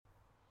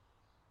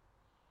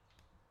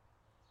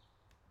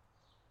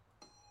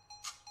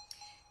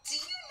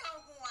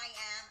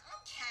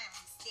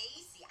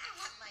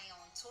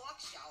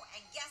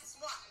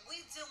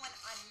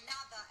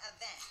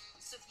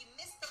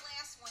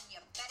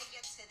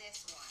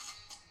this one.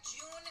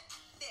 June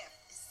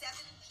 5th, 7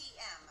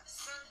 p.m.,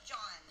 Sir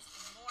John's,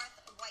 North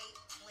White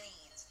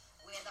Plains,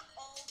 where the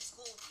old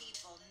school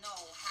people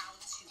know how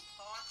to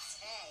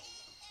partay.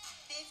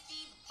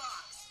 $50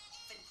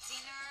 for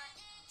dinner,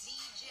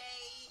 DJ,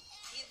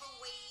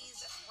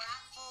 giveaways,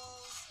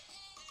 raffles,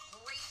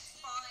 great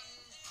fun,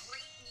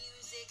 great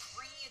music.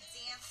 Bring your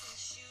dancing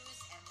shoes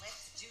and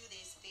let's do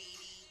this,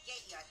 baby.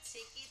 Get your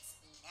tickets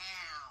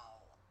now.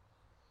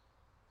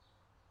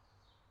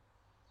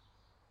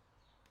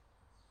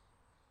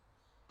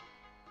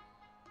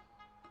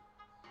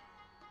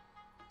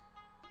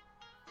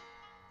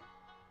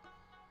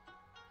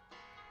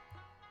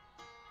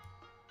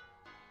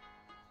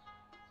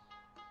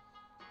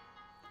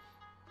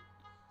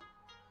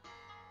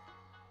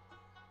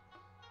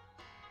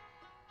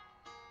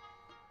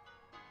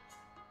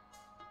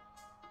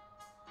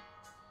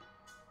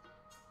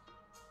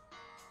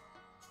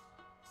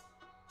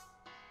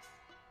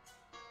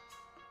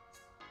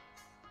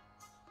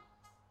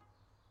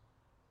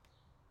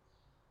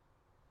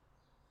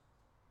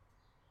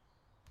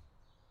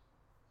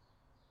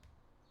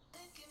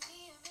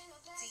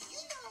 Do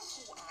you know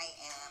who I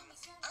am?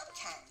 I'm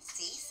Karen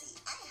Stacy.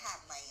 I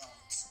have my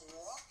own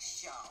talk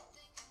show.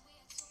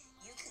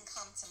 You can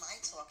come to my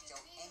talk show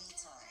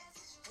anytime.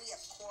 We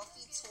have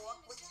Coffee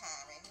Talk with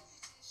Karen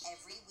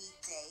every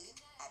weekday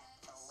at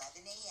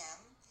 11 a.m.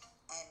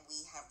 And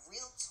we have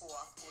Real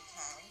Talk with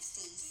Karen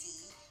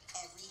Stacy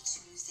every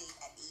Tuesday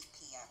at 8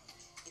 p.m.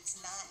 It's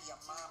not your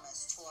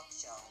mama's talk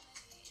show.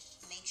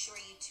 Make sure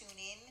you tune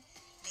in.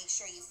 Make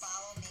sure you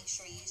follow. Make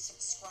sure you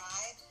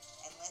subscribe.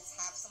 And let's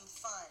have some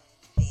fun,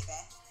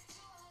 baby.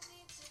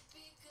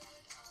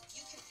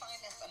 You can find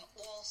us on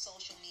all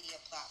social media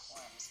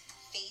platforms.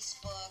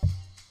 Facebook,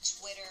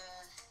 Twitter,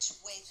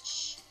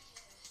 Twitch,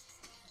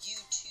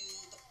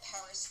 YouTube,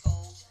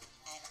 Periscope,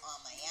 and on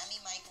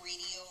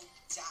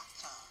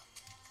MiamiMikeRadio.com.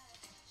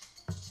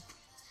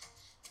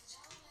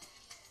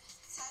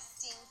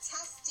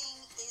 Testing,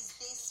 is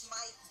this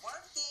mic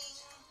working?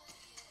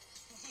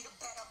 You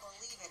better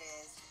believe it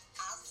is.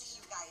 I'll see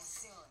you guys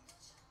soon.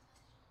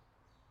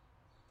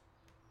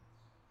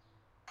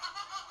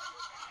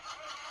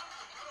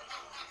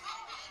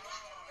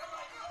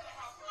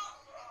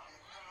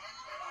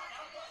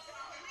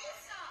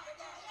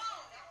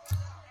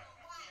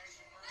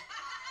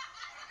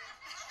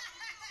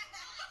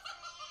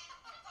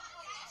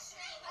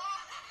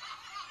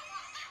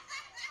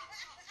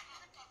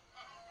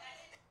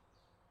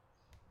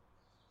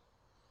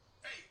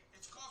 Hey,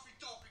 it's Coffee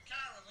Talk with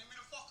Karen. Leave me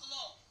the fuck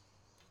alone.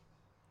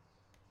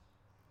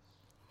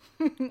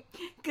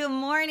 Good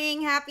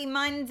morning. Happy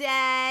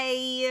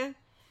Monday.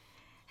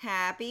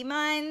 Happy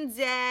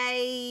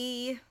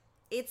Monday.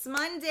 It's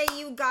Monday,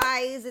 you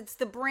guys. It's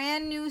the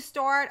brand new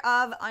start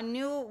of a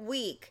new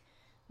week,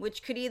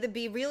 which could either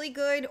be really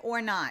good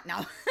or not.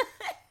 No.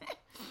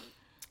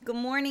 Good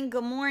morning.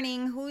 Good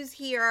morning. Who's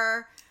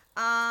here?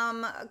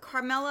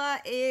 Carmela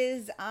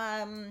is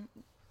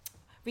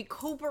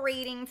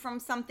recuperating from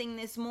something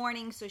this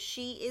morning, so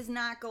she is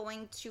not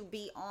going to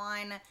be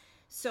on.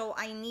 So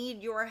I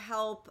need your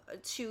help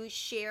to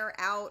share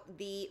out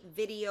the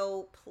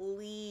video,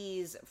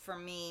 please, for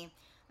me.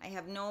 I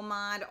have no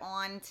mod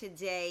on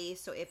today,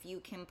 so if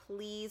you can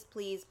please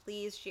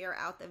share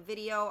out the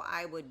video,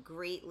 I would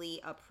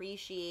greatly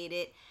appreciate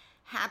it.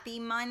 Happy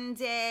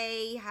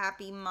Monday.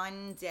 Happy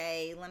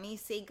Monday. Let me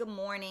say good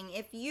morning.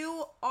 If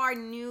you are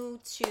new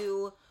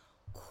to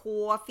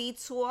Coffee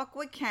Talk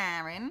with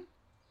Karen,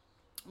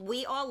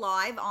 we are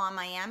live on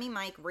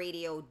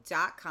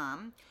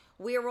MiamiMikeRadio.com.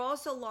 We are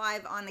also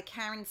live on the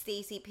Karen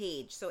Stacy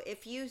page. So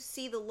if you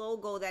see the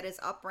logo that is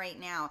up right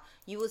now,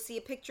 you will see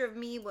a picture of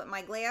me with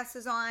my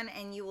glasses on,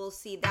 and you will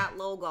see that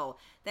logo.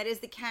 That is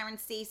the Karen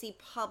Stacy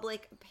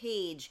public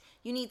page.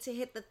 You need to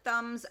hit the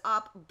thumbs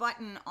up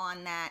button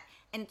on that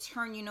and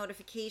turn your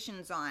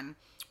notifications on.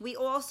 We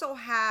also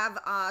have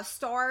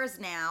stars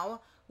now,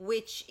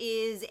 which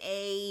is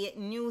a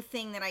new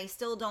thing that I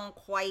still don't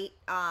quite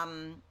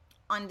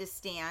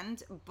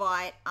understand,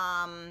 but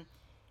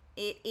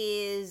it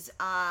is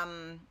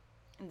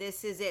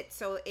this is it.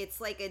 So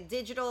it's like a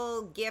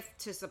digital gift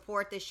to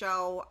support the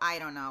show. I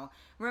don't know.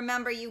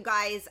 Remember, you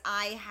guys,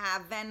 I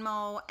have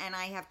Venmo and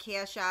I have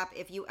Cash App.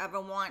 If you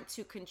ever want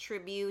to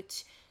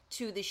contribute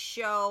to the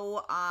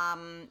show,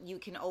 you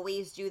can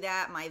always do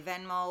that. My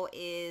Venmo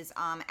is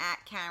at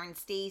Karen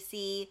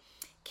Stacy.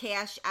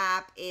 Cash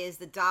App is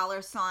the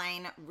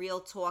 $,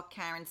 Real Talk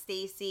Karen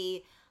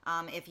Stacy.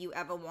 If you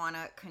ever want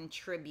to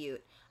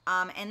contribute.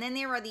 And then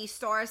there are these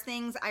stars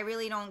things. I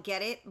really don't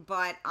get it,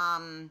 but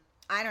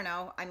I don't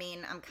know. I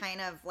mean, I'm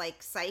kind of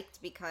like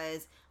psyched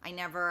because I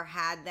never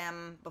had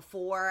them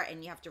before,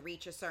 and you have to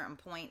reach a certain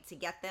point to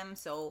get them.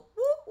 So,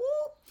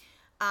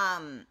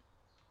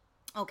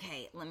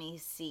 okay, let me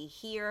see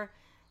here.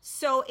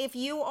 So if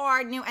you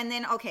are new, and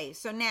then, okay,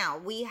 so now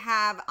we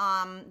have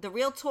the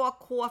Real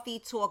Talk Coffee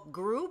Talk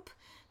group.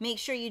 Make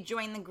sure you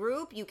join the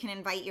group. You can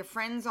invite your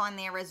friends on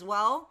there as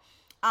well.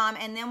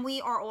 And then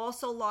we are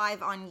also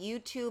live on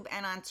YouTube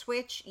and on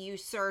Twitch. You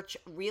search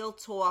Real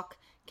Talk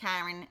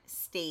Karen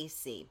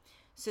Stacy.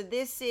 So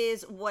this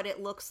is what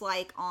it looks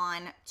like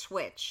on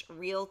Twitch.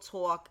 Real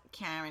Talk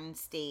Karen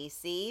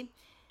Stacy.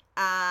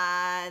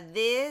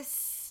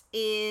 This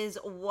is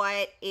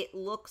what it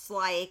looks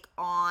like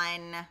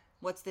on,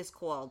 what's this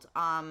called?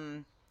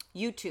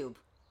 YouTube.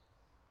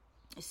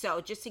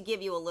 So just to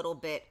give you a little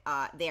bit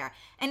there.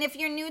 And if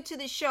you're new to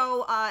the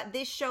show,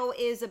 this show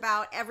is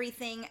about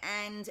everything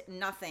and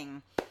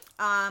nothing.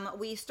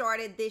 We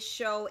started this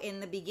show in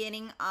the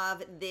beginning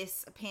of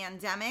this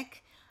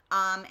pandemic,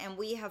 and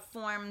we have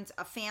formed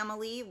a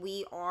family.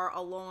 We are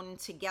alone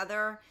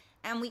together,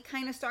 and we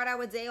kind of start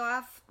our day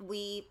off.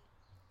 We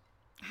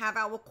have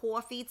our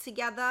coffee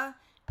together,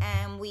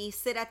 and we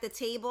sit at the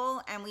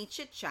table, and we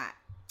chit-chat.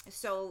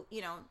 So,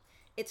 you know,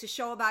 it's a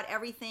show about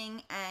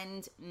everything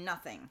and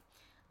nothing.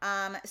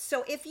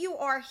 So if you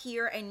are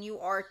here and you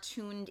are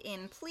tuned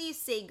in, please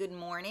say good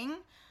morning.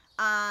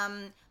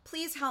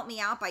 Please help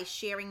me out by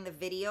sharing the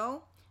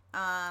video.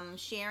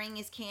 Sharing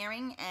is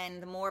caring,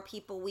 and the more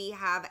people we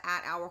have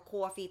at our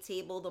coffee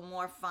table, the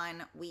more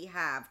fun we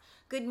have.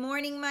 Good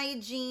morning, my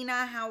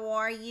Gina. How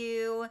are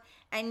you?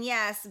 And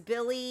yes,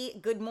 Billy.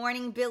 Good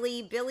morning,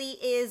 Billy. Billy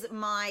is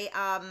my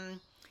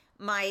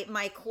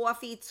my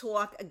coffee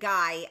talk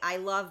guy. I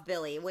love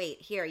Billy.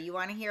 Wait, here, you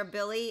want to hear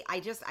Billy? I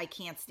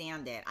can't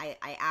stand it.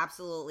 I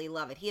absolutely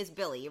love it. Here's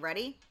Billy. You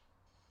ready?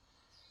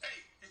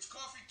 Hey, it's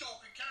Coffee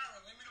Talking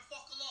Karen. Leave me the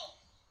fuck alone.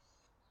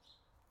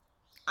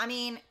 I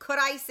mean, could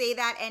I say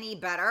that any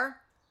better?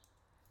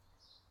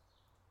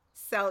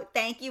 So,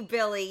 thank you,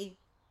 Billy.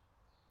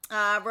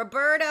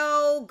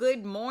 Roberto,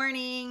 good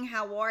morning.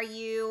 How are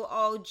you?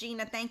 Oh,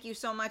 Gina, thank you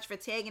so much for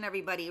tagging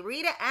everybody.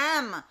 Rita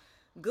M.,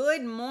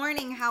 good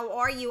morning. How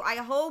are you? I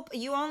hope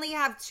you only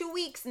have 2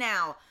 weeks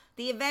now.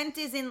 The event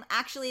is in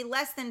actually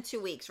less than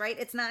 2 weeks, right?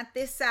 It's not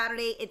this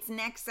Saturday, it's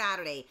next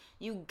Saturday.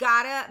 You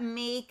gotta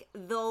make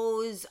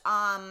those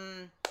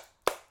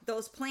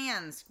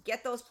plans.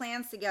 Get those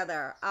plans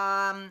together.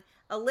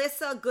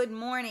 Alyssa, good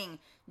morning.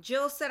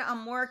 Jill said,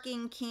 I'm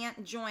working,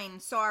 can't join.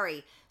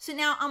 Sorry. So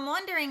now I'm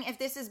wondering if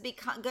this is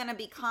gonna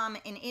become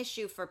an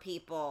issue for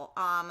people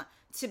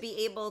to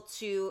be able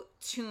to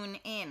tune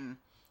in.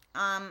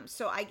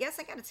 So I guess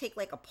I got to take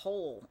like a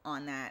poll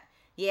on that.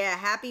 Yeah,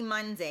 happy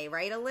Monday,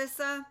 right,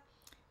 Alyssa?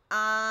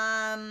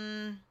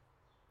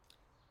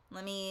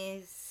 Let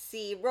me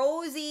see.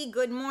 Rosie,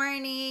 good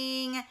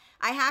morning.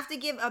 I have to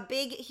give a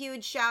big,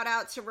 huge shout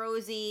out to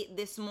Rosie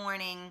this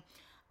morning.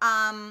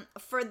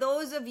 For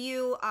those of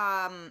you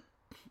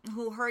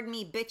who heard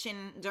me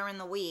bitching during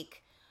the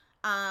week,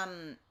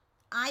 I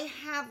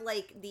have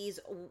like these,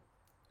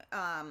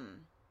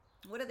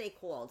 what are they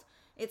called?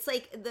 It's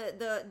like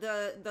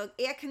the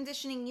air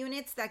conditioning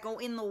units that go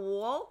in the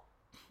wall,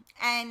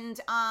 and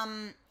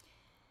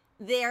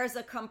there's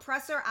a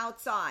compressor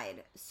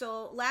outside.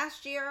 So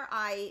last year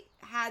I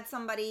had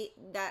somebody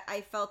that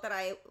I felt that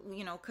I,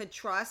 could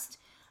trust,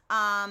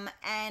 and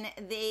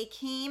they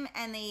came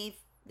and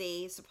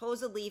they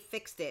supposedly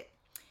fixed it,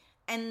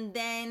 and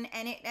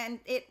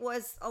it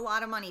was a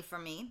lot of money for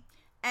me.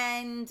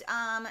 And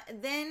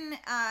then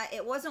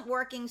it wasn't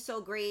working so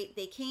great.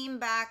 They came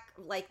back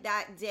like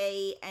that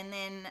day, and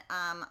then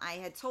I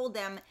had told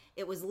them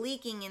it was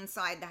leaking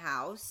inside the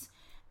house.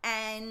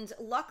 And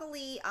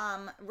luckily,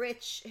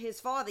 Rich, his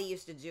father,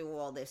 used to do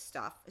all this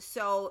stuff.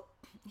 So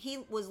he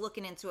was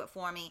looking into it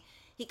for me.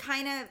 He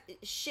kind of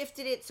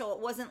shifted it so it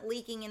wasn't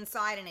leaking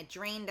inside and it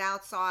drained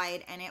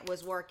outside, and it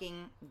was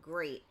working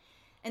great.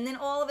 And then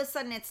all of a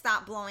sudden it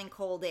stopped blowing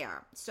cold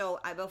air. So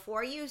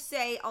before you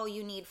say, oh,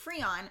 you need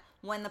Freon,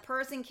 when the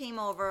person came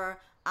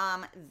over,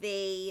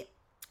 they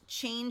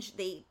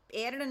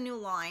added a new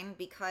line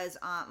because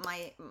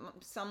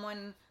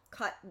someone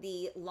cut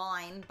the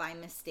line by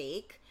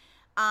mistake.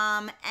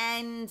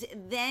 And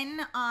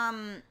then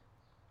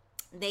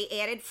they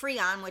added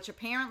Freon, which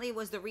apparently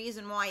was the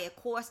reason why it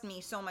cost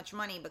me so much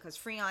money, because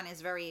Freon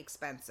is very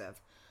expensive.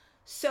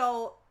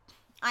 So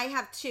I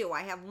have two.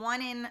 I have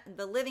one in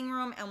the living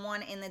room and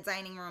one in the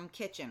dining room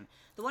kitchen.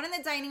 The one in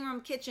the dining room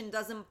kitchen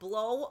doesn't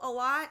blow a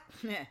lot.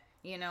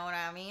 You know what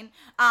I mean?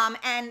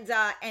 And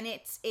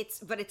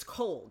it's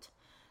cold.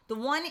 The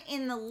one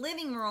in the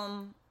living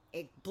room,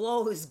 it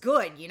blows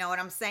good. You know what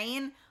I'm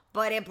saying?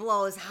 But it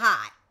blows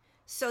hot.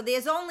 So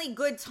there's only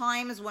good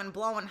times when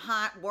blowing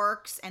hot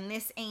works, and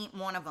this ain't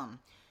one of them.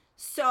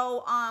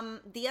 So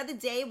the other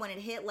day when it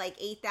hit like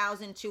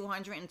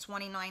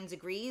 8,229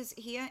 degrees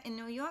here in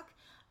New York,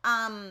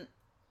 I'm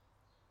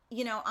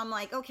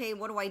like, okay,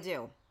 what do I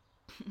do?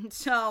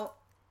 So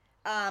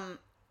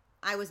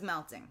I was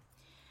melting.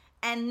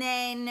 And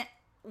then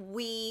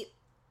we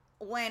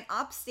went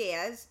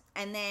upstairs,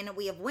 and then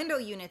we have window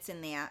units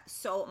in there.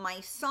 So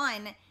my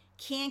son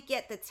can't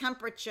get the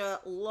temperature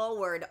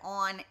lowered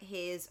on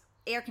his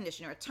air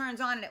conditioner. It turns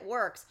on and it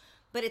works,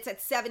 but it's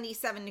at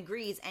 77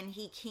 degrees and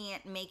he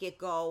can't make it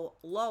go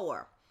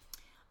lower.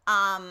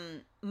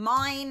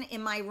 Mine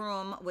in my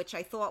room, which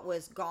I thought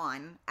was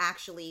gone,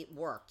 actually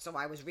worked. So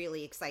I was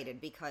really excited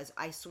because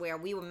I swear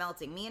we were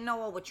melting. Me and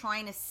Noah were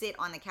trying to sit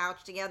on the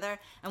couch together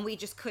and we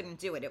just couldn't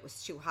do it. It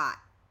was too hot.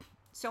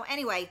 So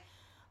anyway,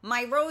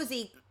 my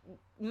Rosie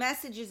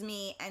messages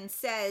me and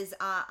says,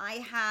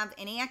 I have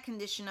an air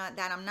conditioner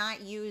that I'm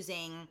not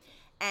using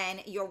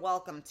and you're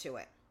welcome to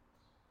it.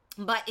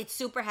 But it's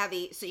super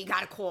heavy, so you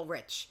got to call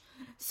Rich.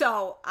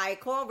 So I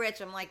call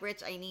Rich. I'm like,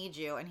 Rich, I need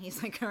you. And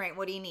he's like, all right,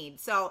 what do you need?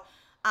 So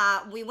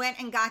we went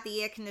and got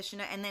the air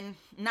conditioner. And then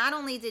not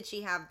only did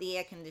she have the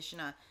air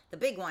conditioner, the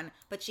big one,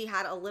 but she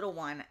had a little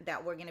one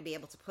that we're going to be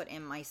able to put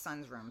in my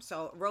son's room.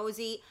 So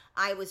Rosie,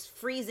 I was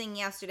freezing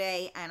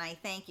yesterday, and I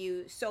thank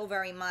you so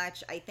very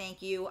much. I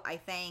thank you. I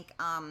thank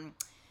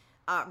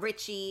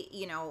Richie,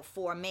 you know,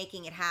 for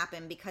making it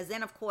happen, because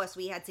then, of course,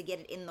 we had to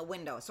get it in the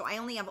window. So I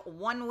only have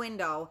one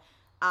window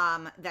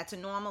that's a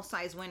normal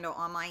size window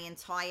on my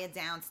entire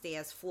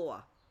downstairs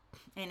floor,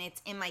 and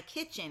it's in my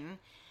kitchen.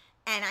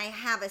 And I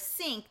have a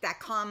sink that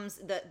comes,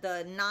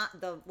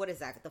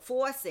 the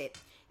faucet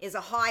is a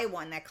high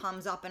one that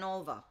comes up and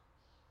over.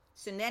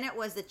 So then it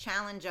was the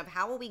challenge of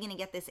how are we going to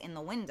get this in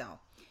the window?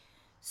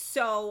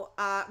 So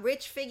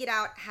Rich figured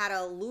out how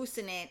to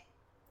loosen it,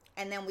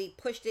 and then we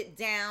pushed it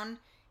down.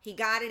 He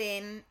got it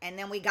in, and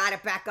then we got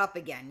it back up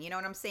again. You know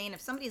what I'm saying?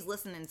 If somebody's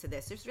listening to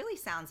this, this really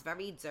sounds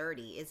very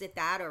dirty. Is it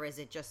that, or is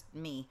it just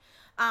me?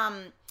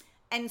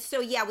 And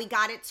so, yeah, we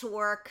got it to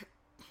work,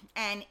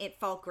 and it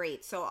felt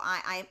great. So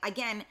I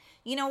again,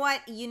 you know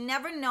what? You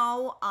never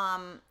know.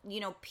 You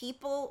know,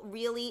 people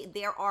really,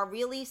 there are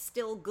really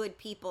still good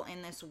people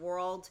in this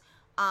world.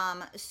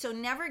 So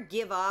never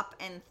give up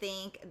and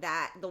think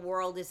that the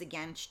world is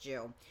against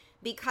you,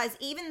 because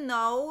even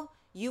though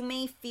you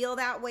may feel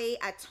that way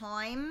at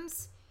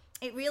times,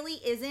 it really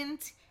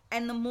isn't.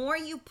 And the more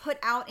you put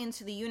out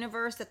into the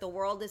universe that the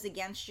world is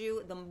against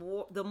you,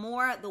 the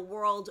more the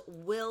world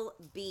will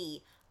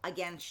be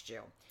against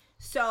you.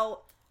 So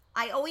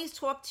I always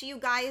talk to you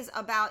guys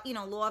about, you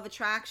know, law of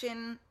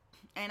attraction.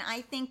 And I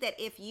think that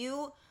if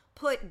you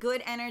put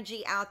good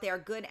energy out there,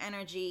 good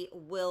energy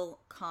will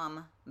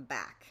come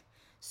back.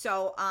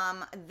 So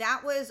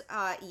that was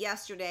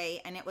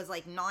yesterday, and it was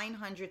like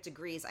 900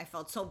 degrees. I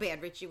felt so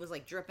bad. Richie was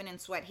like dripping in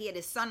sweat. He had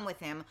his son with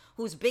him,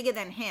 who's bigger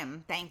than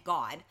him, thank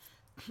God,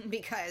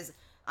 because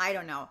I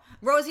don't know.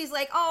 Rosie's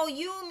like, oh,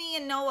 you, me,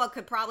 and Noah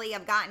could probably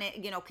have gotten it,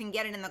 you know, can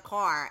get it in the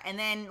car. And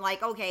then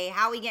like, okay,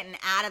 how are we getting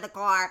out of the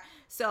car?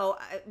 So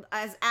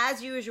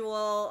as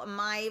usual,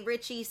 my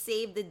Richie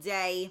saved the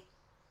day.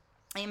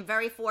 I am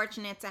very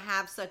fortunate to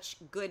have such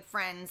good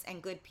friends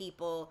and good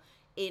people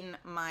in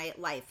my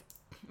life.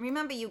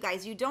 Remember, you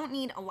guys, you don't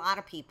need a lot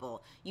of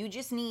people. You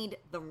just need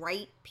the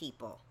right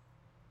people.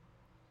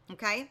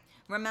 Okay?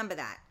 Remember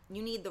that.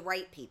 You need the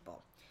right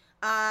people.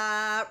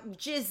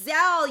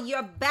 Giselle,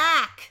 you're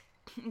back.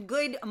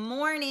 Good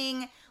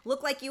morning.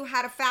 Look like you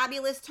had a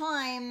fabulous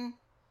time.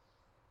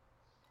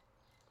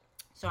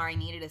 Sorry, I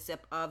needed a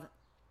sip of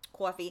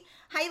coffee.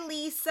 Hi,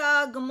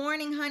 Lisa. Good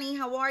morning, honey.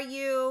 How are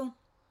you?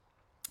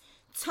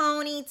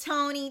 Tony.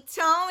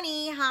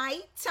 Hi,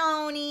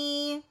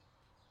 Tony.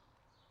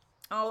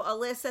 Oh,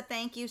 Alyssa,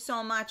 thank you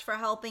so much for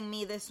helping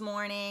me this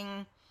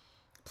morning.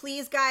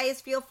 Please, guys,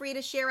 feel free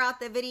to share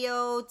out the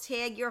video,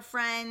 tag your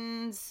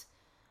friends.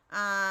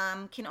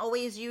 Can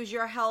always use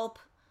your help.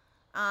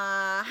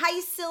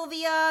 Hi,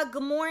 Sylvia.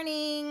 Good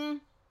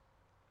morning.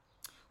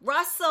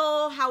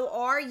 Russell, how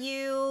are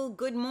you?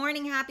 Good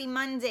morning. Happy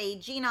Monday.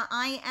 Gina,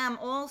 I am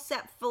all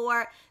set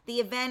for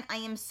the event. I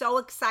am so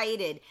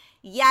excited.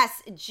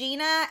 Yes,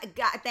 Gina,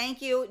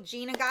 thank you.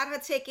 Gina got her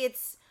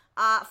tickets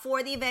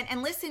for the event.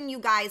 And listen, you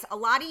guys, a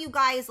lot of you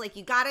guys, like,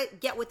 you got to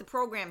get with the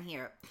program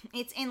here.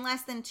 It's in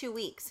less than 2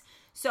 weeks.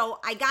 So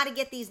I got to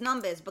get these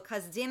numbers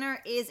because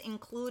dinner is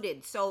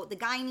included. So the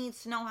guy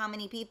needs to know how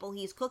many people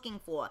he's cooking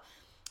for.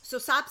 So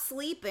stop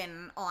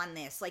sleeping on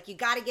this. Like, you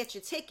got to get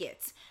your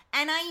tickets.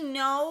 And I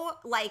know,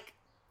 like,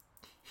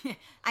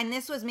 and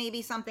this was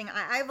maybe something,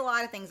 I have a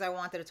lot of things I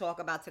wanted to talk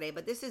about today,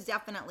 but this is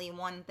definitely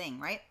one thing,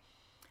 right?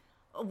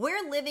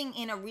 We're living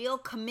in a real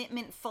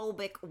commitment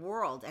phobic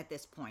world at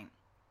this point.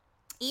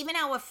 Even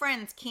our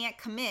friends can't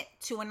commit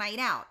to a night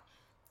out.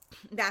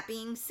 That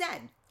being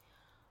said,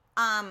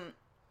 I'm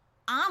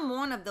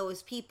one of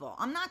those people.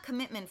 I'm not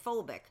commitment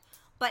phobic,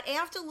 but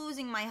after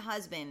losing my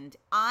husband,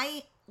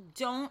 I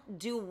don't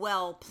do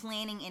well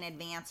planning in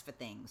advance for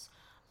things.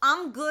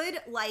 I'm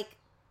good like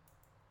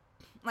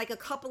a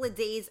couple of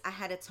days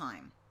ahead of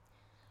time.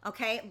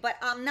 Okay, but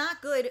I'm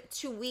not good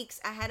 2 weeks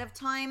ahead of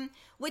time,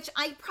 which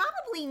I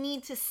probably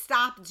need to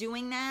stop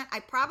doing that.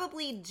 I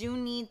probably do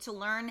need to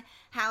learn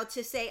how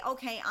to say,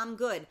 okay, I'm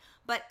good.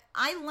 But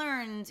I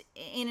learned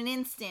in an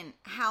instant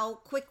how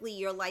quickly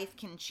your life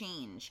can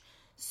change.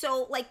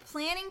 So, like,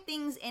 planning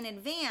things in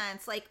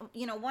advance, like,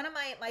 you know, one of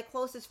my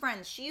closest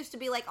friends, she used to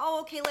be like,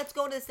 oh, okay, let's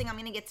go to this thing. I'm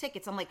going to get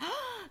tickets. I'm like,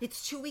 oh,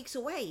 it's 2 weeks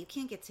away. You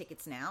can't get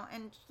tickets now.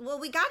 And, well,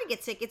 we got to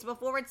get tickets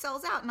before it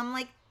sells out. And I'm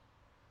like,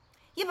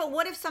 yeah, but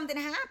what if something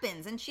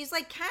happens? And she's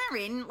like,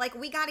 Karen, like,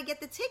 we got to get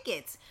the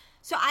tickets.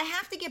 So I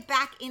have to get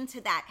back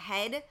into that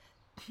head.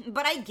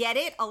 But I get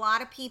it. A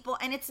lot of people,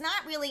 and it's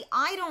not really,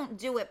 I don't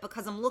do it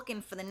because I'm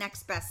looking for the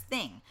next best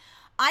thing.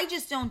 I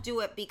just don't do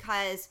it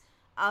because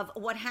of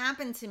what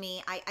happened to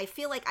me. I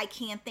feel like I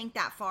can't think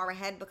that far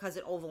ahead because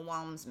it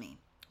overwhelms me.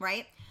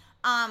 right?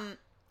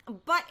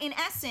 But in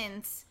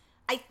essence,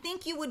 I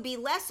think you would be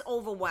less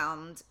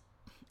overwhelmed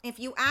if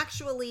you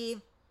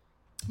actually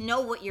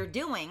know what you're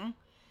doing.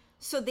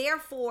 So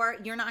therefore,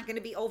 you're not going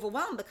to be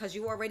overwhelmed because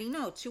you already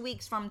know 2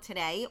 weeks from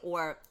today,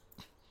 or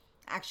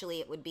actually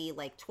it would be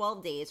like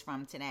 12 days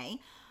from today,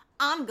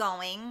 I'm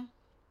going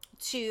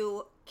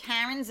to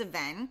Karen's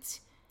event,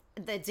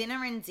 the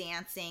dinner and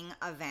dancing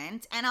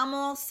event, and I'm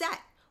all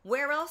set.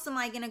 Where else am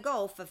I going to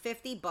go for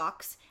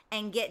 $50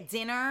 and get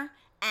dinner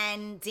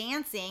and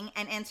dancing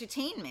and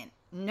entertainment?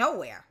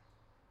 Nowhere,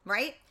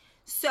 right?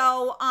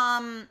 So,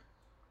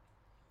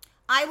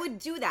 I would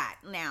do that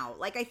now.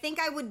 Like, I think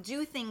I would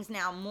do things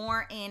now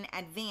more in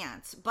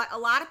advance. But a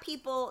lot of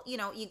people, you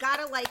know, you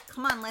gotta like,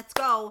 come on, let's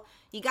go.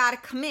 You gotta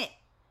commit.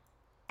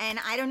 And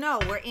I don't know,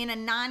 we're in a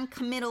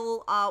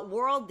non-committal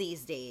world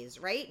these days,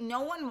 right?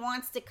 No one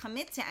wants to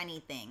commit to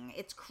anything.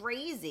 It's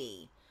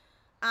crazy.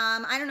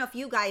 I don't know if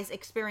you guys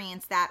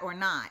experience that or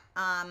not.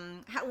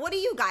 What do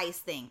you guys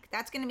think?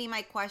 That's going to be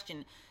my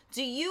question.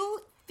 Do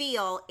you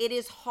feel it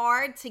is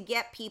hard to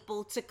get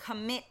people to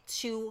commit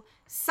to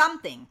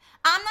something?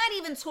 I'm not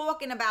even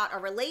talking about a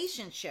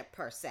relationship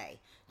per se.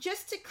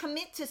 Just to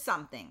commit to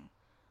something.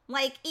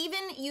 Like, even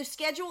you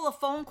schedule a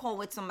phone call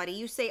with somebody.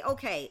 You say,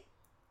 okay,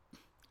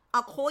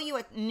 I'll call you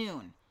at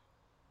noon.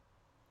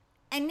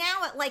 And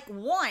now at like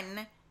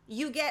 1,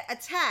 you get a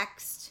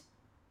text.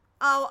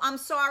 Oh, I'm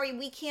sorry,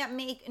 we can't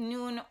make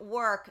noon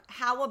work.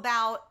 How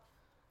about,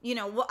 you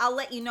know, I'll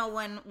let you know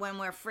when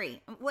we're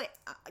free. Wait,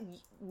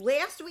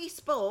 last we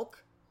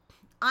spoke,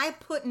 I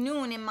put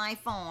noon in my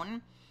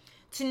phone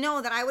to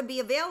know that I would be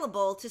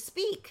available to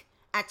speak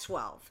at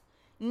 12.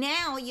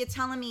 Now you're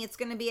telling me it's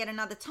going to be at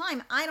another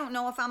time. I don't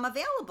know if I'm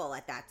available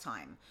at that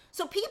time.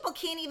 So people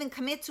can't even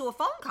commit to a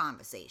phone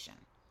conversation,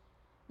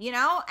 you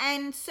know?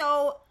 And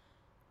so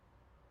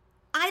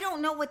I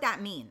don't know what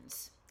that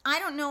means. I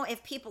don't know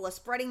if people are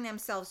spreading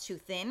themselves too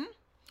thin.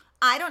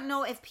 I don't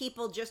know if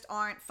people just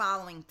aren't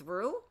following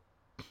through.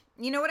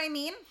 You know what I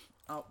mean?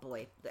 Oh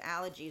boy, the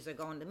allergies are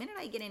going. The minute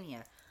I get in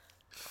here,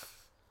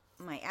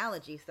 my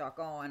allergies start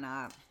going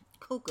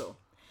cuckoo.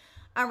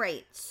 All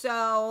right,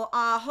 so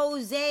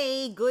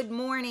Jose, good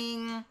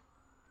morning.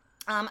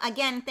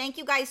 Again, thank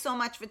you guys so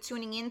much for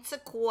tuning in to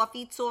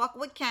Coffee Talk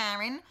with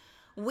Karen.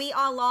 We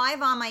are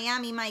live on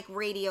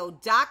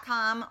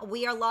MiamiMikeRadio.com.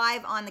 We are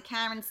live on the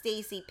Karen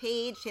Stacy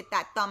page. Hit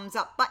that thumbs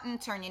up button.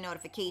 Turn your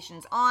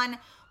notifications on.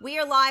 We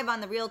are live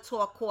on the Real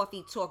Talk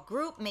Coffee Talk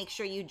group. Make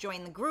sure you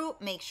join the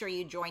group. Make sure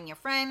you join your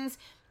friends.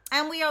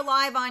 And we are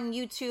live on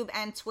YouTube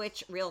and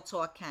Twitch, Real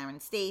Talk Karen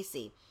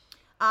Stacy.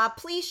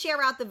 Please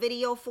share out the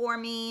video for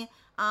me.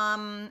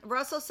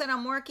 Russell said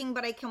I'm working,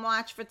 but I can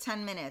watch for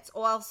 10 minutes.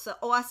 Also,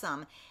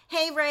 awesome.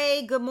 Hey,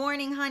 Ray. Good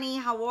morning, honey.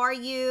 How are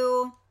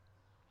you?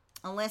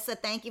 Alyssa,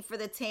 thank you for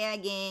the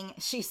tagging.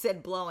 She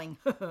said blowing.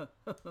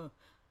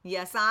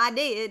 Yes, I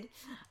did.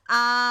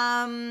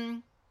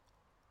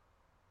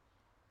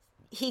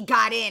 He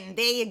got in.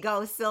 There you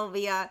go,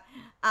 Sylvia.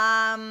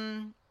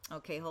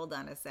 Okay, hold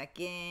on a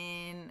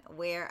second.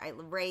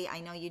 Ray,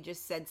 I know you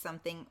just said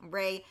something.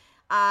 Ray,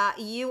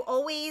 you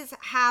always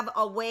have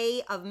a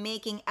way of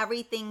making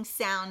everything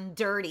sound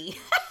dirty.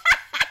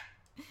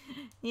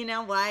 You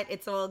know what?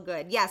 It's all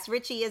good. Yes,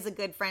 Richie is a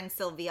good friend,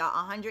 Sylvia.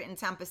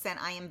 110%.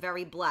 I am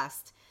very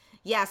blessed.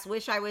 Yes,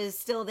 wish I was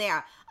still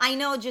there. I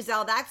know,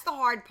 Giselle, that's the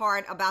hard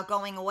part about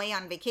going away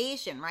on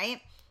vacation,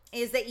 right?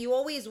 Is that you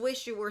always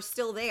wish you were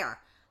still there.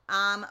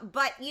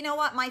 But you know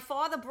what? My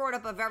father brought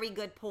up a very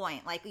good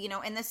point. Like, you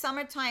know, in the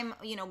summertime,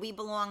 you know, we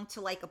belong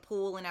to like a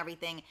pool and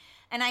everything.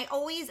 And I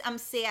always am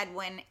sad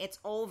when it's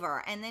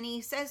over. And then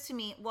he says to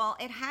me, well,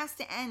 it has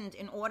to end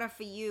in order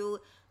for you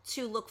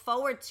to look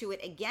forward to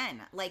it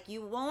again. Like,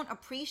 you won't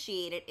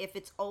appreciate it if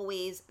it's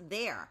always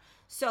there.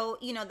 So,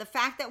 you know, the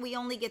fact that we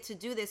only get to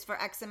do this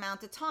for X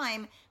amount of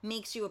time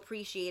makes you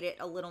appreciate it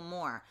a little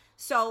more.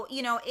 So,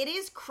 you know, it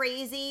is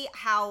crazy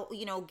how,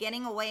 you know,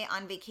 getting away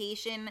on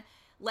vacation,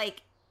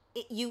 like,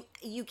 you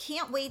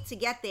can't wait to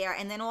get there,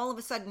 and then all of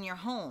a sudden you're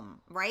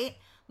home, right?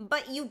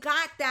 But you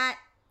got that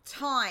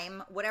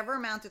time, whatever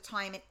amount of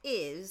time it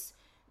is,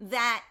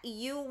 that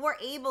you were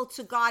able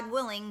to, God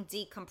willing,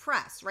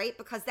 decompress, right?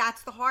 Because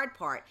that's the hard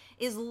part,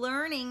 is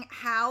learning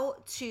how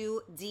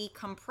to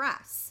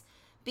decompress.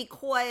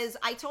 Because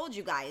I told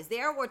you guys,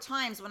 there were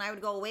times when I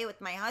would go away with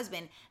my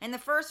husband, and the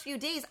first few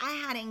days I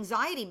had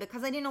anxiety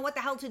because I didn't know what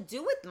the hell to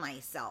do with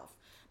myself.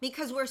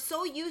 Because we're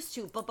so used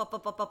to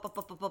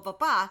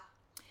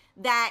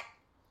that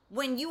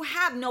when you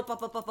have no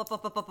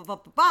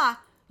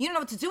you don't know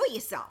what to do with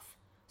yourself.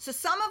 So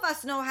some of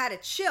us know how to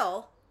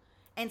chill,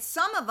 and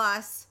some of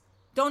us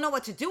don't know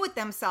what to do with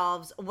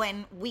themselves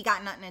when we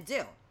got nothing to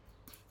do.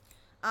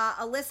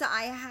 Alyssa,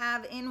 I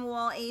have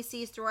in-wall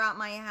ACs throughout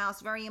my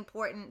house. Very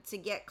important to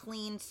get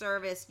clean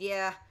service.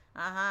 Yeah,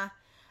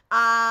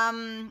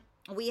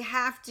 we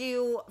have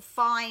to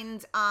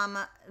find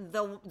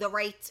the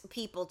right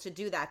people to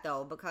do that,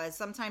 though, because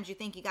sometimes you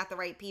think you got the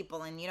right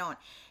people and you don't.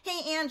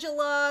 Hey,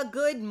 Angela,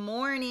 good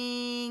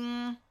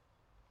morning.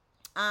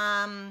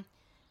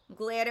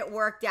 Glad it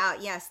worked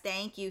out. Yes,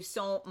 thank you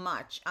so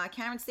much.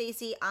 Karen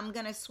Stacy, I'm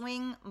going to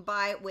swing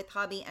by with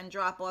hubby and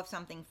drop off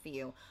something for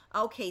you.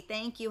 Okay,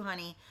 thank you,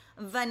 honey.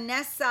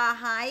 Vanessa,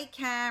 hi,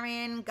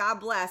 Karen. God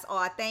bless.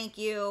 Oh, thank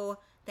you.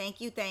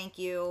 Thank you, thank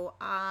you.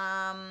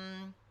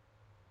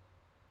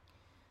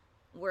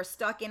 We're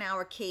stuck in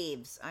our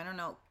caves. I don't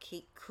know.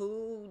 I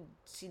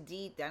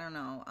don't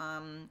know.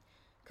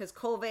 Because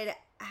COVID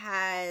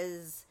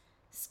has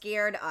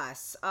scared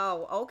us.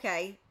 Oh,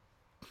 okay.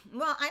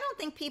 Well, I don't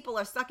think people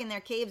are stuck in their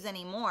caves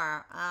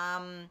anymore.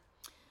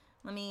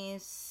 Let me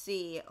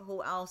see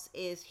who else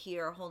is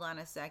here. Hold on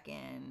a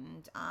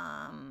second.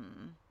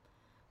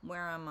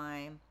 Where am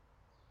I?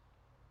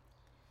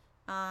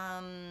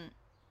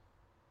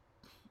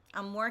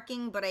 I'm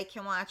working, but I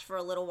can watch for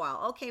a little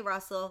while. Okay,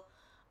 Russell.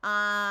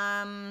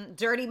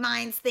 Dirty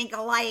minds think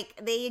alike.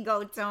 There you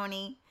go,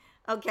 Tony.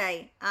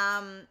 Okay.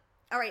 All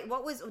right.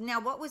 What was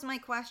my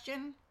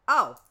question?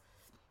 Oh,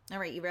 all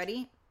right. You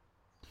ready?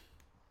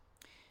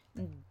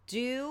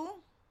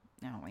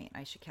 Wait,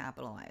 I should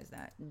capitalize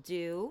that.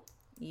 Do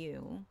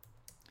you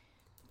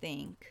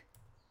think,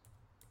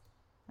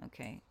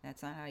 okay,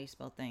 that's not how you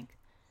spell think,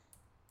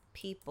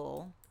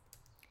 people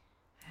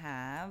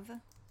have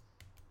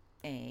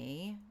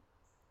a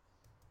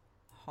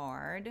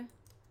hard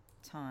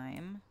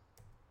time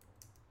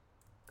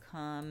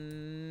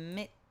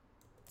committing?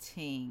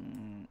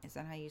 Is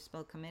that how you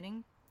spell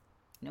committing?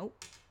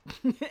 Nope.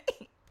 How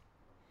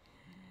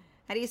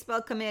do you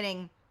spell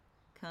committing?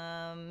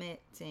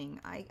 Committing.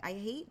 I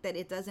hate that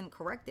it doesn't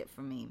correct it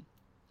for me.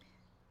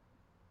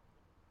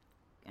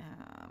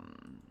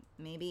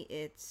 Maybe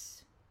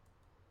it's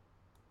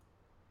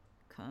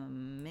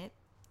committing.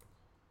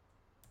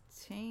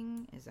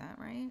 Is that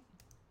right?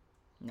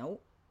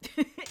 Nope.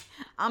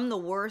 I'm the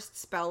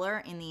worst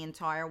speller in the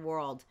entire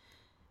world.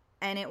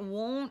 And it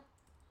won't.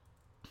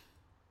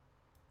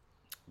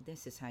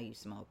 This is how you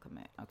spell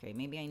commit. Okay,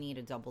 maybe I need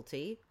a double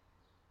T.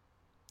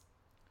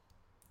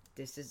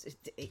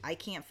 I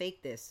can't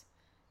fake this.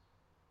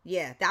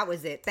 Yeah, that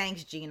was it.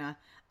 Thanks, Gina.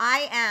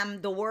 I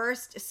am the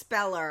worst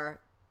speller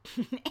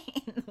in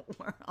the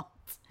world,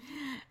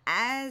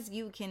 as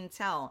you can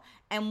tell.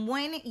 And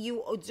when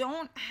you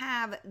don't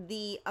have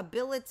the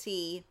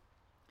ability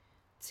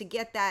to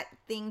get that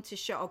thing to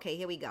show. Okay,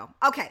 here we go.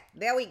 Okay,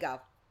 there we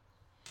go.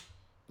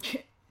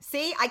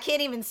 See, I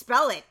can't even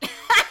spell it.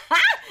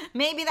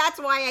 Maybe that's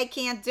why I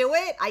can't do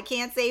it. I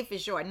can't say for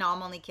sure. No,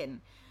 I'm only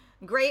kidding.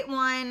 Great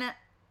one.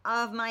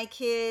 Of my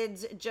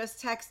kids just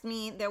text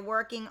me they're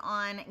working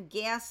on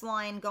gas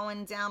line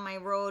going down my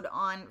road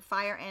on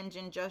fire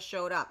engine just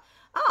showed up.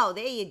 Oh,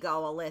 there you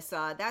go,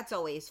 Alyssa. That's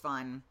always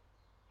fun.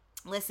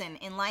 Listen,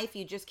 in life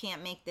you just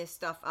can't make this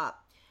stuff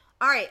up.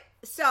 All right,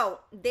 so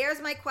there's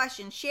my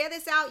question. Share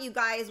this out, you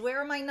guys. Where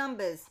are my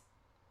numbers?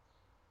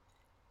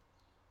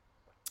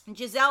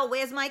 Giselle,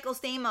 where's Michael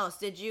Stamos?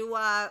 Did you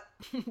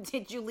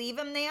leave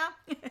him there?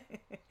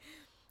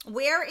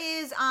 Where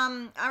is,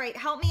 all right,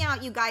 help me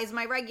out, you guys,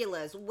 my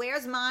regulars.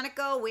 Where's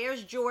Monica?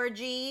 Where's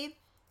Georgie?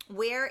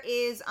 Where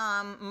is,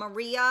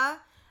 Maria?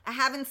 I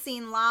haven't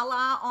seen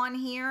Lala on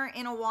here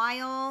in a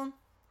while.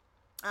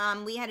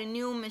 We had a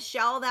new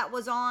Michelle that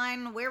was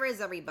on. Where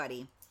is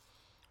everybody?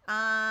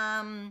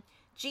 Gina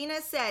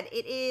said,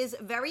 it is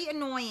very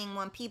annoying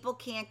when people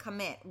can't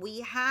commit. We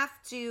have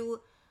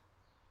to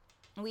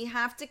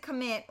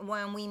commit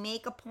when we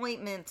make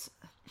appointments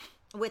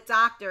with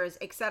doctors,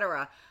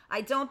 etc.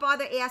 I don't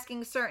bother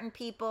asking certain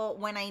people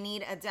when I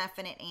need a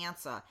definite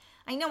answer.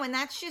 I know, and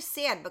that's just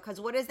sad, because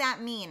what does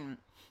that mean?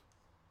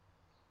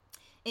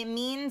 It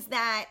means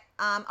that,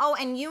 oh,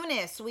 and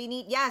Eunice,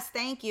 yes,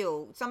 thank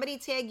you. Somebody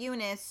tag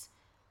Eunice.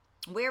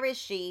 Where is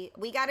she?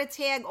 We got to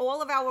tag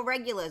all of our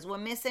regulars. We're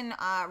missing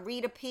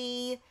Rita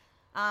P.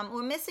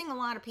 We're missing a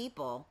lot of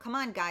people. Come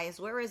on, guys.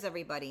 Where is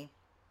everybody?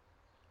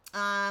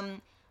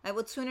 I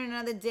will tune in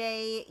another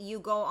day. You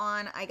go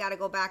on. I got to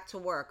go back to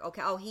work.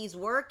 Okay. Oh, he's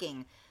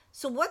working.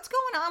 So what's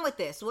going on with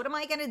this? What am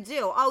I going to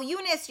do? Oh,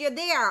 Eunice, you're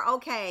there.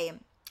 Okay.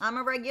 I'm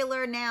a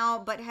regular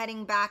now, but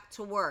heading back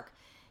to work.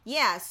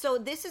 Yeah. So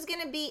this is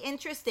going to be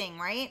interesting,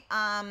 right?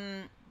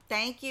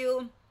 Thank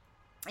you.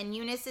 And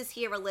Eunice is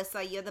here,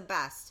 Alyssa. You're the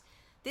best.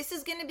 This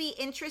is going to be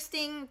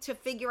interesting to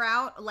figure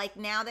out, like,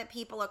 now that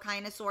people are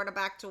kind of sort of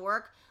back to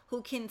work,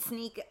 who can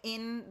sneak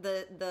in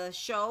the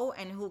show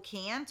and who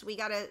can't. We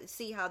got to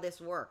see how this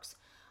works.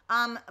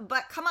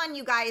 But come on,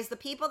 you guys, the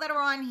people that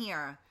are on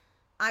here,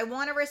 I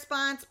want a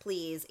response,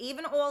 please.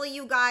 Even all of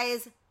you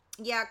guys.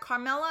 Yeah,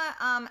 Carmela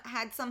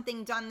had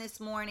something done this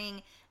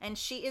morning, and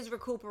she is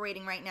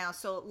recuperating right now.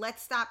 So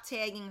let's stop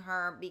tagging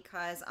her,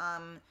 because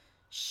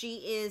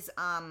she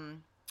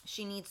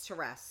needs to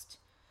rest.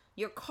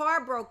 Your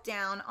car broke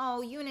down.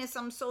 Oh, Eunice,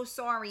 I'm so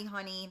sorry,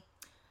 honey.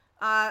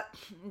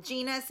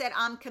 Gina said,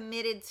 I'm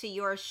committed to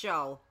your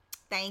show.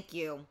 Thank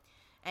you.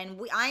 And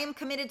I am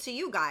committed to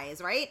you guys,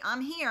 right?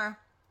 I'm here.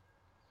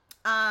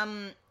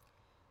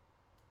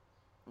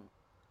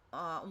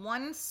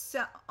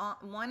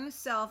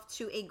 Oneself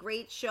to a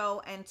great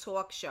show and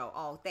talk show.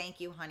 Oh, thank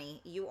you, honey.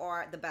 You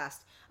are the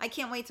best. I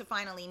can't wait to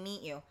finally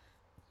meet you.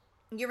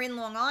 you're in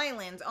Long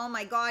Island. Oh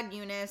my God,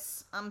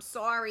 Eunice, I'm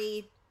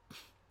sorry.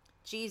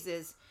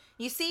 Jesus.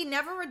 You see,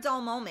 never a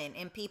dull moment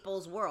in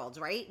people's worlds,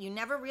 right? You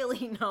never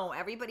really know.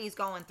 Everybody's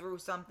going through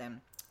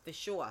something, for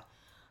sure.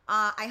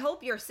 I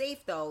hope you're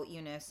safe, though,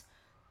 Eunice,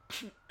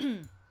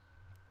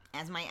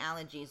 as my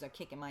allergies are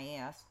kicking my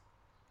ass.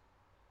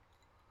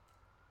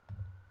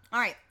 All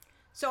right,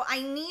 so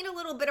I need a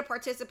little bit of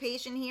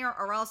participation here,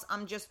 or else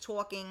I'm just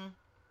talking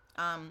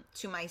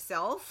to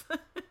myself.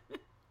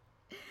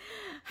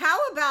 How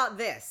about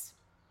this?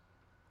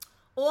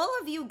 All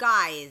of you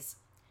guys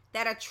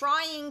that are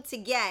trying to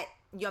get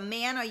your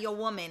man or your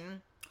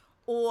woman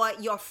or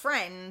your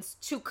friends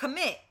to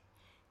commit,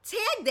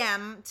 tag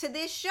them to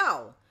this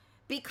show,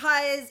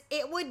 because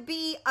it would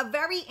be a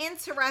very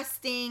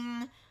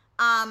interesting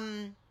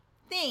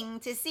thing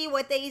to see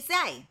what they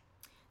say.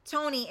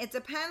 Tony, it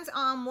depends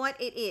on what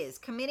it is.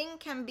 Committing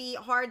can be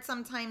hard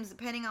sometimes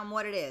depending on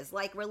what it is.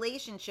 Like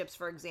relationships,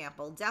 for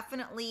example.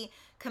 Definitely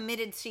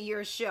committed to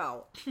your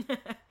show.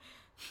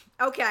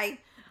 Okay,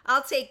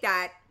 I'll take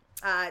that,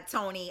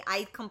 Tony.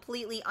 I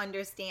completely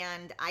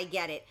understand. I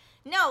get it.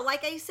 No,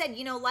 like I said,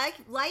 you know,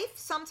 life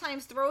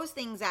sometimes throws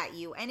things at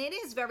you, and it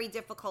is very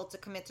difficult to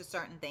commit to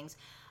certain things.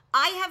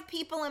 I have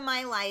people in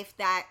my life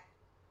that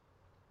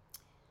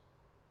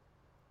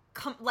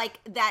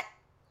that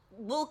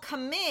will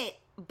commit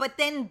but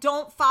then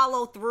don't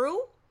follow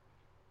through,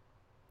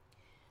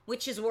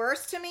 which is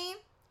worse to me.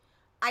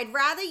 I'd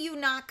rather you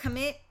not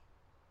commit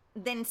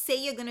than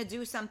say you're going to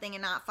do something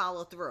and not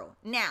follow through.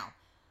 Now,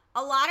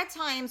 a lot of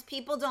times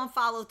people don't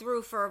follow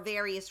through for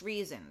various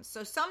reasons.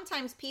 So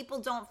sometimes people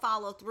don't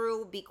follow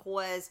through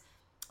because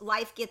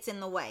life gets in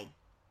the way,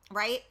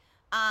 right?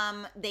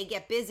 They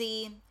get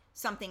busy,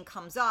 something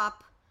comes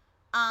up.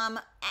 And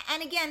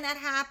again, that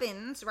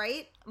happens,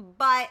 right?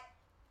 But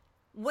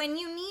when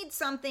you need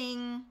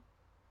something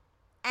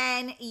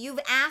and you've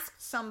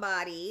asked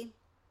somebody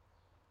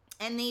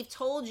and they've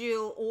told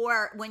you,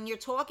 or when you're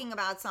talking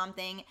about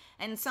something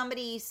and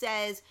somebody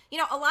says, you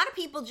know, a lot of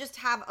people just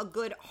have a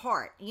good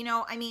heart. You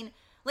know, I mean,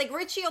 like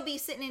Richie will be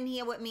sitting in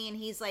here with me and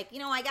he's like, you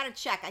know, I got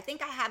to check. I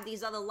think I have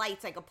these other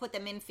lights. I could put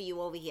them in for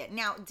you over here.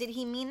 Now, did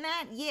he mean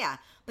that? Yeah.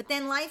 But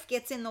then life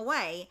gets in the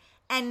way.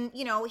 And,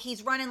 you know,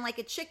 he's running like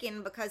a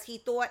chicken because he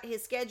thought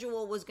his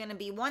schedule was going to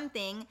be one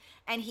thing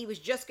and he was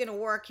just going to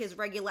work his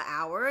regular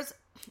hours.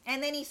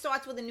 And then he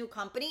starts with a new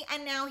company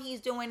and now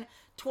he's doing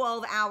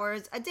 12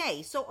 hours a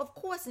day. So, of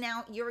course,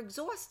 now you're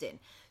exhausted.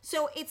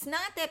 So it's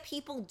not that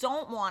people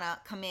don't want to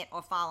commit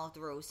or follow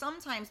through.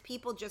 Sometimes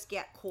people just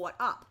get caught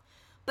up.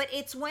 But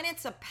it's when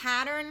it's a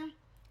pattern.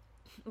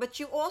 But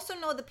you also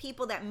know the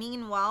people that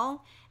mean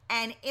well.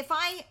 And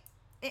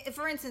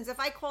for instance, if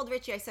I called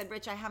Richie, I said,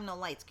 Rich, I have no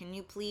lights. Can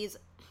you please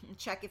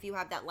check if you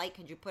have that light?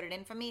 Could you put it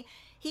in for me?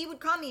 He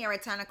would come here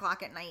at 10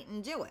 o'clock at night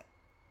and do it.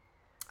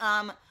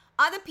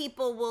 Other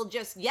people will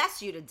just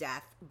yes you to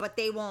death, but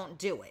they won't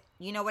do it.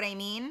 You know what I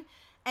mean?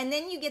 And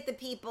then you get the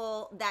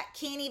people that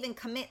can't even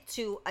commit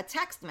to a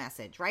text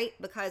message, right?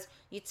 Because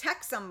you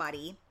text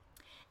somebody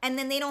and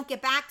then they don't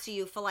get back to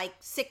you for like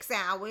 6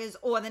 hours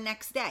or the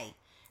next day.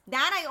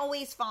 That I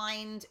always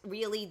find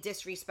really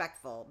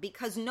disrespectful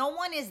because no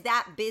one is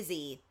that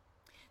busy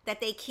that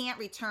they can't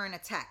return a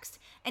text.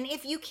 And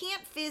if you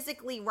can't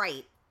physically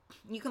write,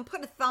 you can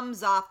put a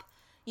thumbs up,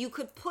 you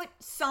could put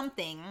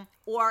something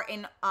or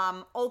an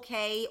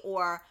okay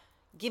or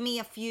give me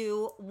a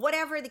few,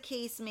 whatever the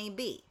case may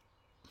be,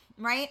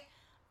 right?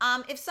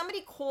 If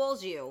somebody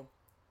calls you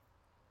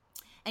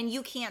and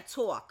you can't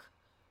talk,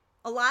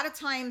 a lot of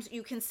times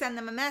you can send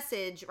them a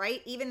message,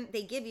 right? Even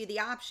they give you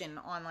the option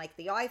on like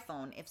the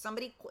iPhone. If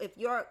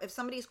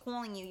somebody's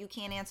calling you, you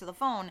can't answer the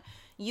phone,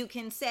 you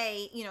can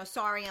say, you know,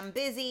 sorry, I'm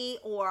busy,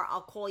 or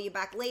I'll call you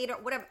back later,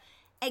 whatever.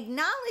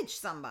 Acknowledge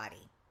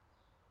somebody.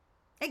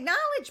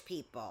 Acknowledge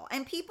people.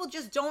 And people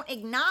just don't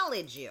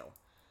acknowledge you.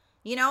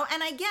 You know,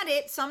 and I get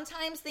it.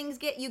 Sometimes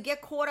you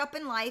get caught up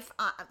in life.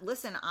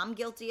 Listen, I'm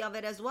guilty of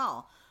it as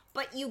well.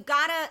 But you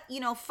gotta,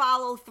 you know,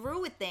 follow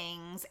through with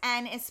things.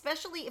 And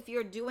especially if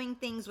you're doing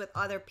things with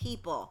other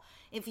people.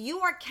 If you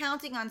are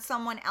counting on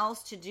someone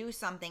else to do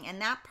something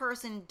and that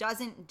person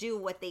doesn't do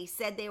what they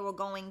said they were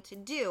going to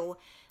do,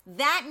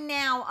 that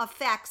now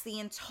affects the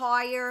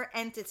entire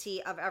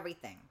entity of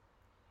everything.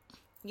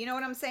 You know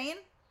what I'm saying?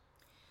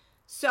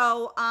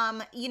 So,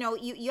 you know,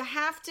 you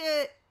have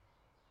to,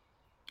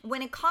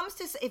 when it comes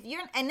to,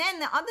 and then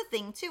the other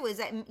thing too is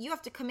that you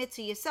have to commit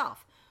to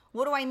yourself.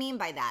 What do I mean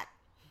by that?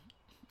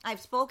 I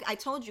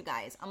told you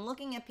guys, I'm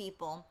looking at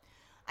people.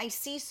 I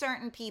see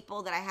certain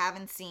people that I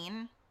haven't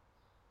seen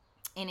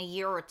in a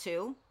year or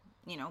two,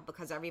 you know,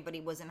 because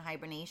everybody was in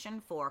hibernation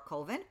for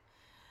COVID.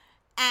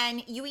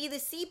 And you either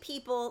see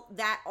people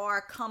that are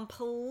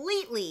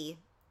completely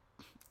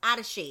out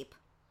of shape,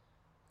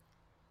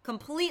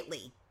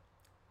 completely.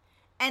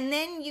 And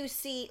then you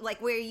see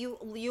like where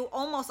you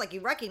almost like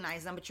you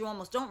recognize them, but you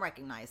almost don't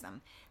recognize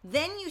them.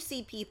 Then you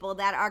see people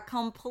that are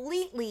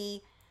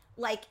completely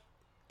like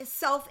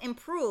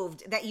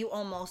self-improved that you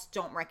almost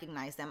don't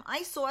recognize them.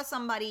 I saw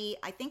somebody,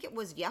 I think it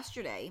was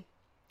yesterday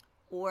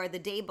or the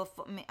day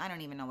before, I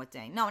don't even know what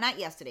day. No, not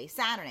yesterday,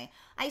 Saturday.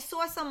 I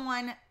saw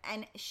someone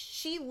and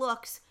she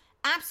looks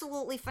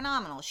absolutely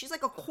phenomenal. She's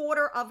like a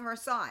quarter of her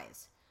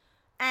size.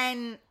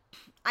 And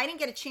I didn't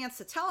get a chance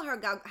to tell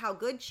her how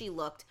good she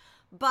looked,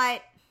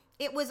 but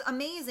it was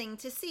amazing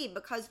to see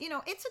because, you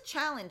know, it's a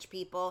challenge,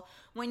 people.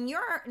 When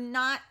you're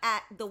not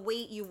at the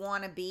weight you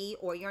want to be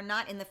or you're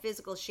not in the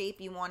physical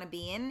shape you want to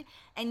be in,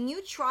 and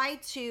you try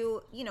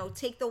to, you know,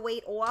 take the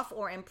weight off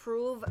or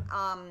improve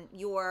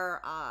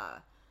your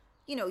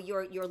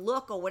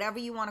look or whatever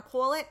you want to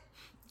call it,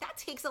 that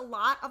takes a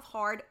lot of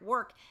hard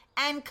work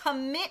and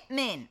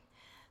commitment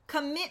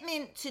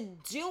to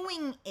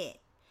doing it.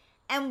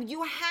 And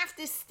you have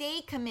to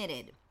stay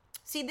committed.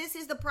 See, this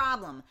is the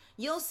problem.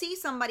 You'll see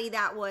somebody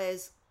that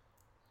was,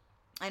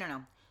 I don't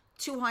know,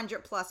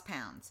 200 plus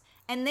pounds.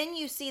 And then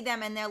you see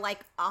them and they're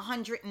like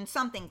 100 and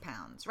something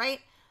pounds, right?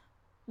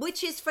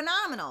 Which is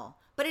phenomenal.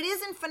 But it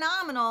isn't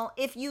phenomenal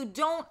if you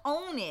don't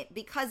own it,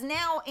 because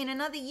now in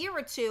another year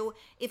or two,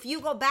 if you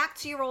go back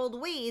to your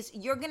old ways,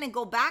 you're going to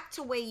go back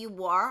to where you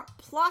were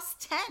plus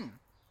 10.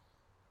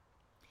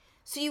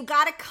 So you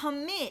got to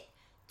commit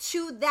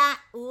to that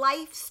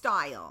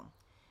lifestyle.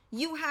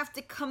 You have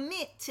to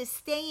commit to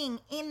staying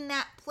in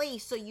that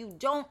place so you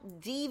don't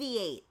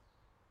deviate.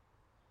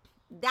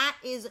 That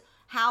is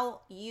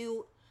how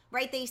you,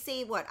 right? They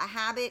say what? A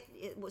habit,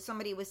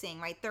 somebody was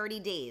saying, right? 30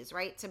 days,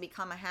 right? To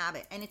become a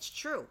habit. And it's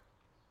true.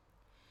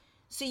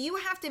 So you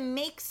have to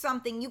make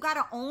something, you got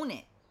to own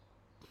it.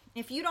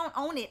 If you don't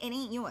own it, it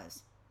ain't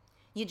yours.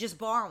 You're just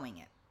borrowing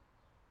it.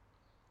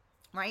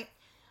 Right?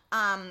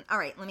 All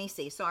right, let me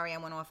see. Sorry, I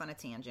went off on a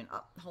tangent.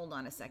 Oh, hold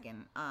on a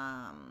second.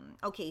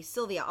 Okay,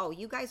 Sylvia. Oh,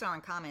 you guys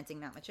aren't commenting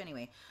that much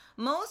anyway.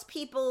 Most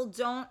people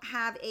don't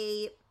have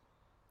a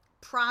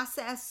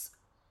process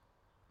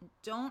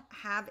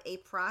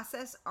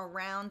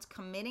around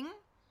committing.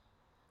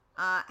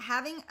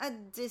 Having a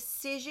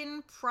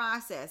decision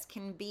process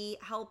can be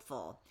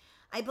helpful.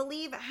 I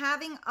believe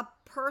having a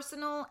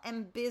personal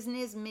and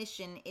business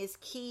mission is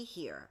key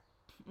here.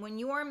 When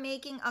you are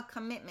making a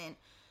commitment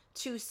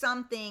to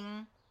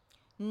something,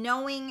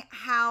 knowing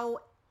how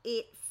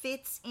it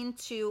fits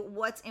into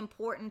what's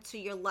important to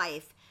your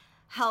life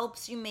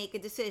helps you make a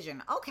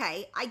decision.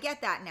 Okay, I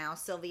get that now,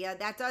 Sylvia.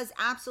 That does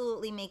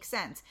absolutely make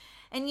sense.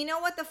 And you know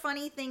what the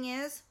funny thing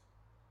is?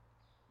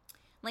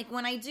 Like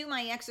when I do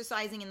my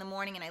exercising in the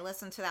morning and I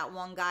listen to that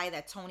one guy,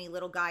 that Tony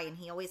Little guy, and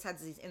he always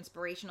has these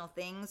inspirational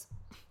things.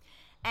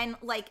 And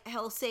like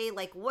he'll say,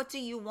 like, what do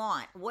you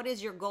want? What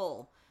is your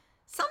goal?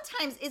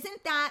 Sometimes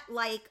isn't that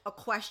like a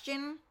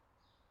question?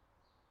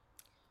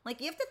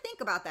 Like you have to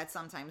think about that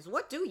sometimes.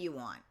 What do you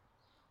want?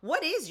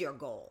 What is your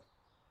goal?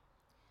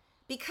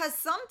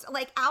 Because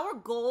like our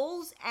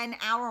goals and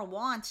our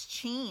wants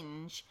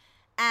change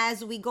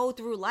as we go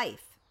through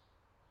life,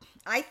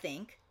 I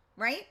think,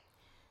 right?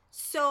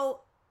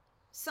 So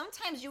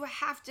sometimes you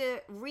have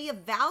to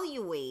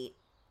reevaluate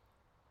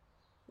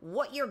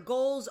what your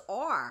goals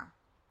are,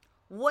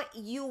 what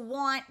you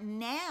want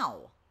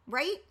now,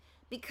 right?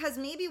 Because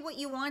maybe what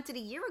you wanted a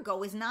year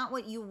ago is not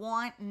what you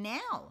want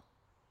now.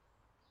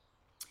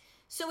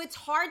 So it's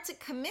hard to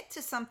commit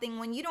to something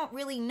when you don't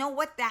really know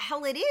what the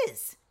hell it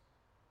is,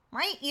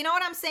 right? You know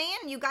what I'm saying?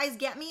 You guys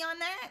get me on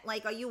that?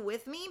 Like, are you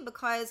with me?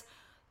 Because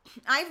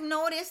I've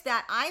noticed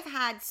that I've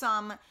had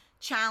some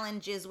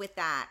challenges with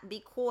that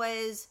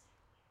because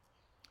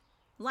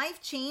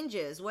life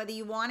changes whether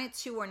you want it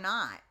to or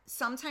not.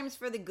 Sometimes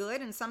for the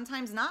good and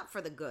sometimes not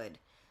for the good.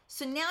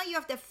 So now you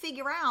have to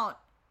figure out,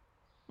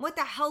 what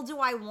the hell do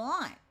I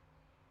want?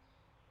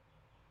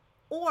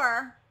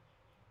 Or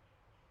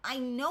I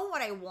know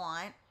what I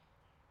want,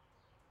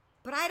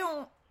 but I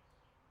don't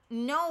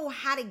know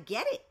how to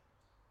get it.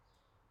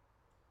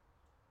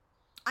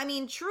 I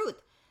mean,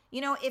 truth.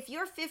 You know, if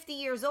you're 50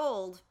 years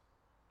old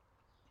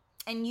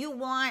and you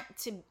want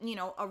to, you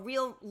know, a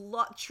real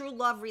true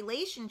love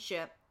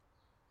relationship,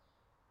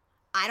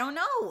 I don't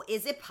know.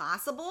 Is it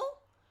possible?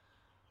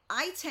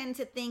 I tend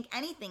to think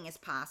anything is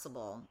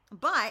possible,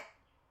 but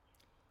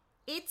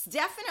it's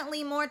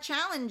definitely more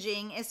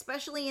challenging,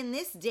 especially in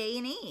this day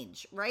and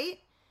age, right?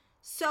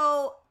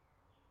 So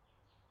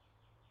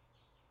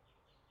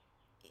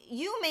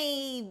you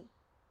may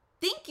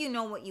think you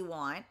know what you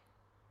want,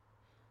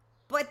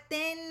 but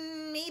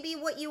then maybe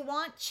what you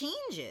want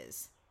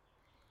changes.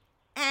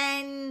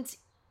 And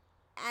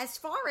as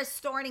far as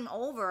starting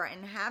over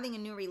and having a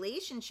new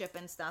relationship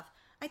and stuff,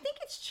 I think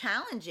it's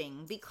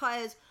challenging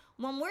because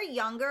when we're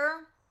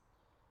younger,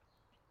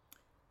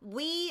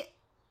 we're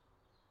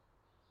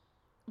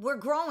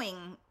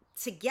growing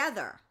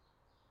together.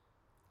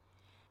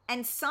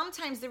 And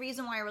sometimes the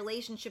reason why a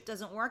relationship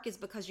doesn't work is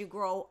because you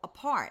grow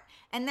apart.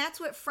 And that's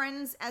with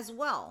friends as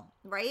well,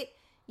 right?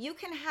 You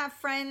can have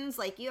friends,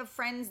 like you have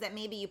friends that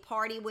maybe you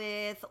party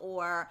with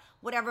or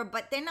whatever,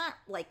 but they're not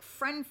like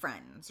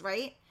friends,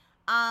 right?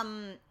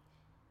 And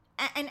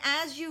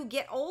as you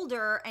get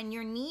older and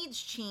your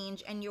needs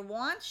change and your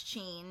wants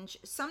change,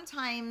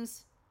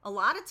 sometimes, a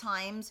lot of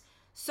times,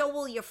 so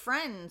will your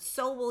friends,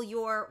 so will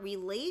your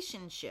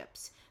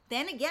relationships.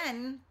 Then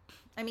again,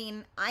 I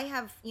mean, I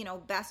have,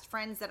 best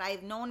friends that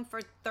I've known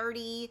for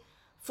 30,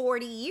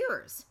 40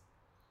 years.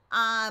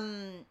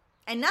 And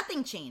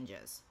nothing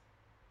changes.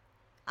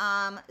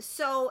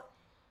 So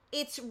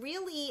it's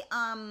really,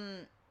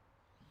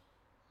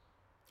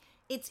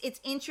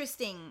 it's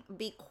interesting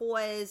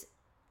because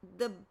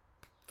the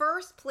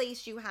first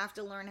place you have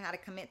to learn how to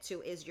commit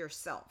to is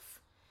yourself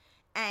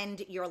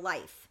and your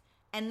life.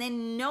 And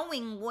then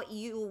knowing what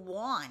you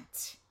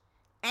want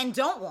and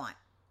don't want.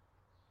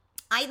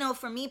 I know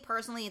for me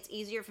personally, it's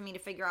easier for me to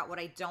figure out what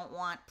I don't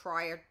want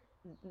prior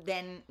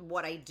than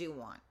what I do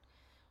want,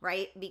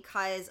 right?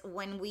 Because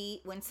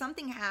when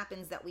something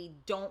happens that we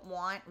don't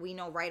want, we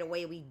know right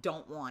away we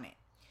don't want it.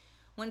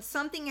 When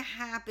something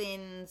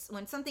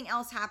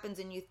else happens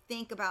and you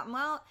think about,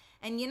 well,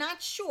 and you're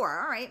not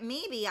sure, all right,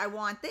 maybe I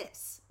want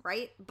this,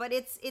 right? But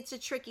it's a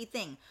tricky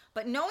thing.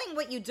 But knowing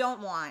what you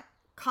don't want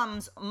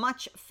comes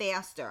much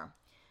faster.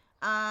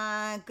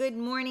 Good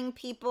morning,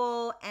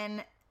 people,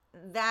 and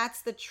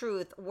that's the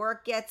truth.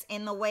 Work gets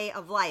in the way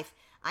of life.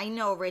 I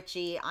know,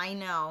 Richie, I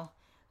know.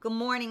 Good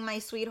morning, my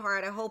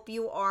sweetheart. I hope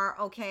you are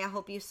okay. I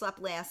hope you slept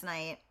last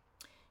night.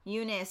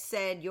 Eunice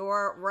said,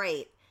 you're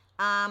right.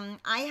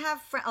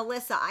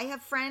 Alyssa, I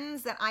have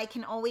friends that I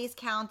can always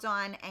count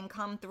on and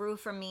come through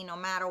for me no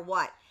matter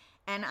what.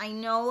 And I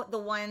know the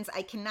ones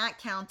I cannot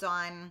count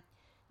on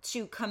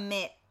to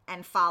commit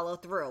and follow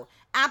through.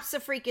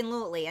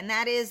 Abso-freaking-lutely. And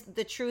that is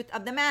the truth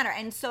of the matter.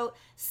 And so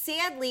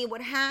sadly,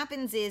 what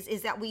happens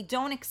is that we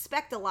don't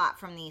expect a lot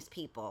from these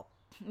people.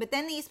 But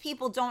then these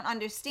people don't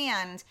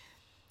understand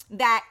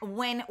that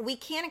when we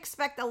can't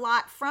expect a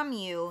lot from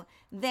you,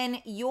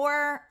 then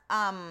your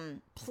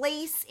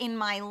place in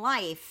my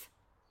life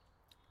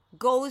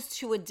goes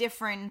to a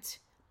different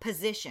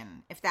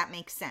position, if that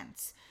makes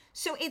sense.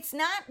 So it's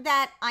not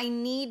that I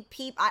need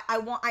people,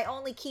 I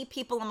only keep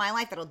people in my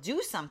life that'll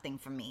do something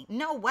for me.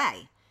 No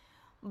way.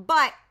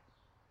 But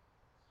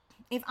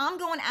if I'm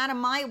going out of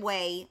my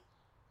way,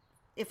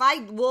 if I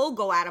will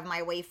go out of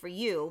my way for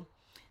you,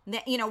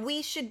 that,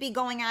 we should be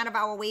going out of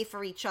our way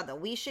for each other.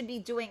 We should be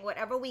doing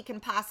whatever we can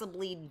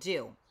possibly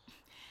do.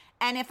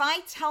 And if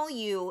I tell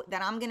you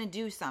that I'm going to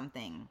do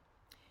something,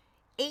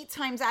 8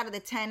 times out of the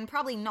 10,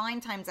 probably 9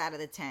 times out of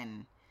the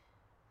 10,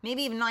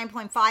 maybe even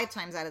 9.5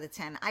 times out of the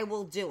 10, I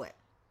will do it.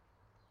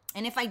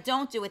 And if I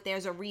don't do it,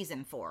 there's a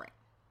reason for it.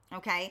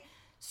 Okay?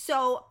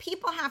 So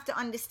people have to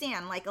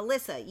understand, like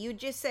Alyssa, you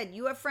just said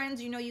you have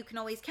friends you can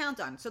always count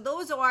on. So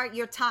those are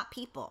your top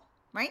people,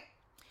 right?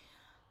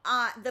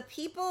 The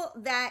people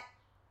that,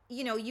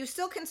 you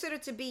still consider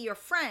to be your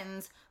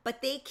friends,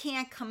 but they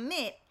can't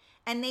commit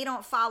and they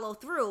don't follow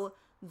through.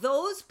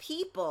 Those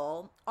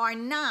people are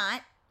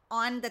not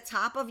on the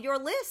top of your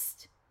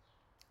list.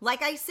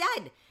 Like I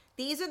said,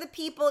 these are the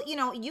people,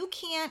 you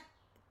can't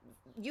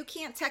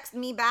text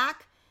me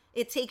back.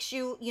 It takes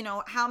you,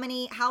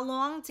 how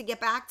long to get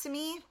back to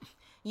me?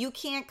 You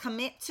can't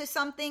commit to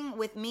something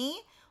with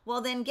me.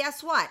 Well, then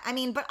guess what?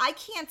 But I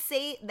can't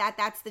say that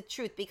that's the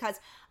truth because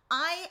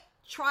I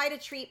try to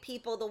treat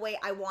people the way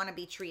I want to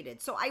be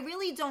treated. So I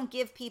really don't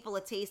give people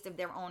a taste of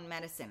their own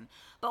medicine.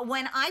 But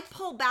when I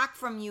pull back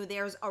from you,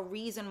 there's a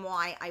reason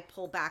why I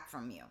pull back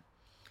from you.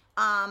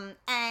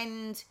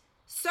 And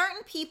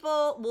certain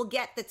people will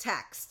get the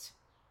text.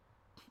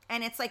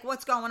 And it's like,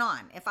 what's going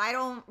on? If I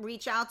don't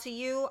reach out to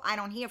you, I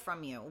don't hear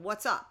from you.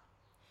 What's up?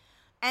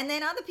 And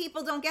then other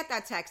people don't get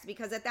that text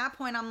because at that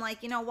point, I'm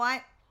like, you know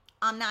what?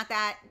 I'm not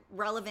that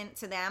relevant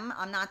to them.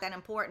 I'm not that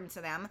important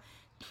to them.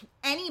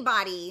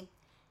 Anybody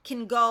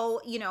can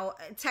go,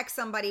 text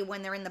somebody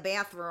when they're in the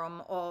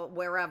bathroom or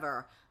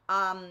wherever.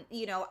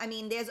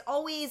 There's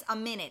always a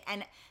minute.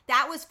 And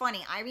that was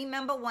funny. I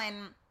remember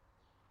when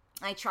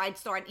I tried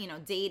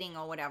dating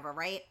or whatever,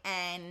 right?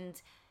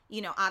 And,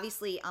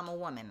 obviously I'm a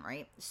woman,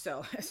 right?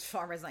 So as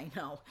far as I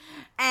know.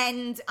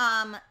 And,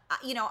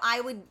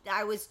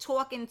 I was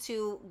talking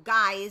to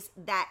guys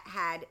that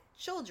had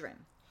children.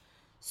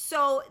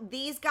 So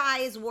these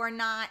guys were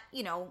not,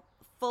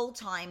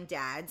 full-time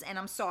dads. And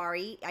I'm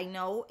sorry, I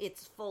know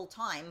it's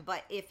full-time,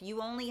 but if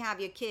you only have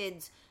your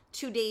kids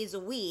 2 days a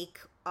week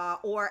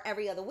or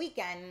every other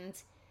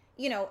weekend,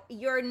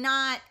 you're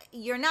not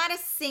a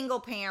single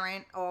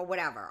parent or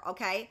whatever,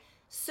 okay?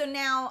 So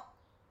now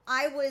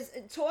I was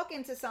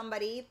talking to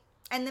somebody,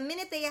 and the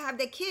minute they have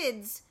their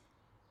kids,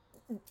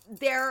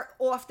 they're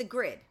off the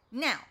grid.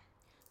 Now,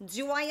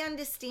 do I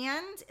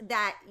understand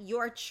that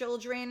your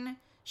children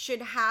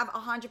should have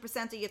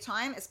 100% of your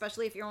time,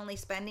 especially if you're only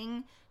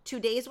spending 2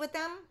 days with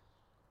them?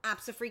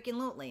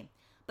 Abso-freaking-lutely.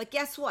 But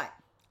guess what?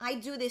 I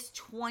do this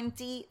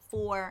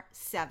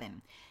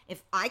 24/7.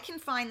 If I can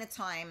find the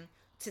time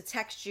to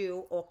text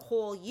you or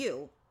call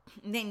you,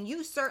 then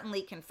you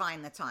certainly can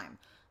find the time.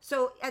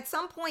 So at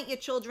some point, your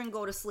children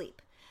go to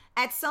sleep.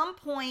 At some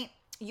point,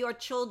 your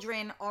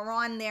children are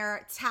on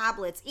their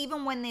tablets,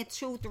 even when they're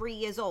 2-3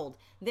 years old.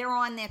 They're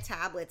on their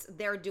tablets.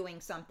 They're doing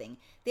something.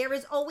 There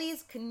is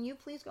always, can you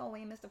please go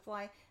away, Mr.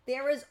 Fly?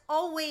 There is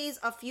always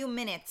a few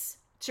minutes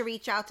to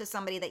reach out to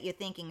somebody that you're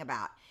thinking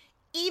about.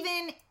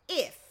 Even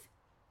if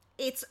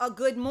it's a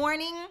good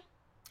morning,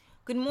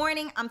 good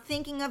morning, I'm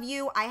thinking of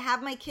you. I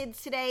have my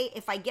kids today.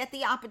 If I get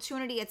the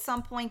opportunity at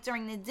some point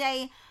during the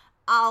day,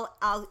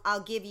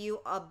 I'll give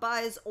you a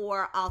buzz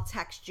or I'll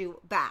text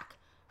you back.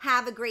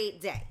 Have a great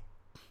day.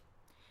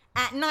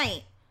 At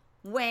night,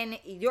 when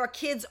your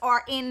kids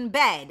are in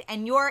bed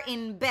and you're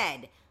in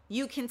bed,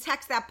 you can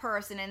text that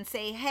person and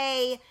say,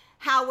 hey,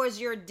 how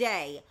was your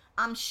day?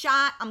 I'm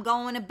shot. I'm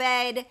going to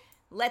bed.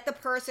 Let the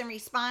person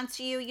respond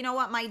to you. You know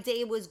what? My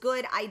day was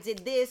good. I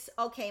did this.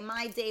 Okay,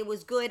 my day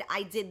was good.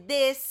 I did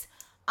this.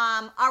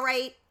 All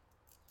right.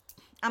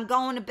 I'm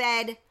going to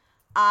bed.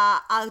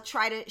 I'll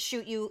try to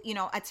shoot you,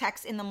 a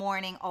text in the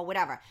morning or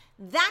whatever.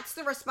 That's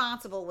the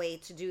responsible way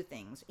to do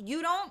things.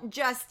 You don't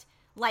just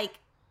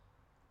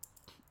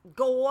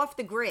go off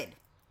the grid.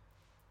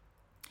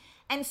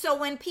 And so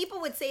when people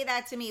would say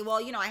that to me,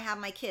 well, I have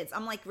my kids.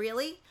 I'm like,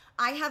 really?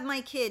 I have my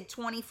kid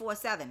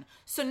 24/7.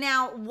 So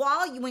now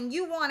when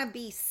you want to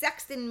be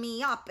sexting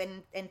me up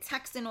and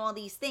texting all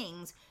these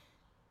things,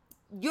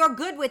 you're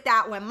good with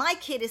that when my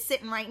kid is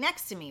sitting right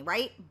next to me,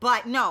 right?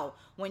 But no,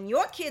 when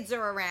your kids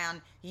are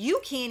around,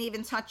 you can't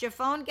even touch your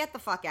phone. Get the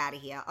fuck out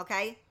of here,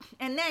 okay?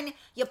 And then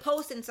you're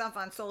posting stuff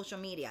on social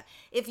media.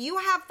 If you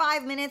have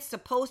 5 minutes to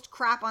post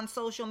crap on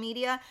social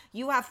media,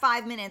 you have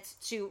 5 minutes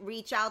to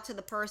reach out to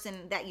the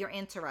person that you're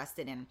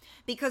interested in.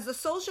 Because the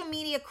social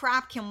media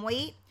crap can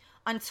wait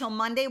until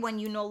Monday when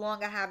you no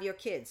longer have your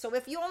kids. So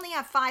if you only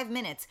have 5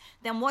 minutes,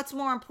 then what's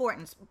more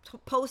important,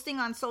 posting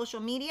on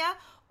social media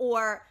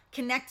or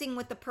connecting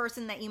with the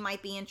person that you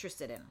might be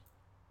interested in?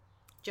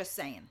 Just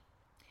saying.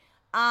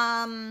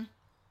 All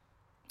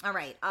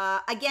right.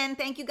 Again,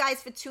 thank you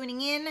guys for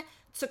tuning in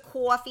to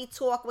Coffee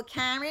Talk with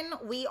Karen.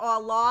 We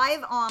are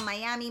live on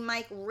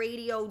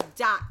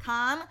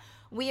MiamiMikeRadio.com.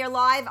 We are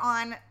live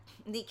on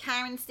the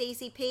Karen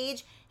Stacy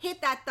page. Hit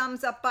that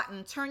thumbs up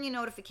button. Turn your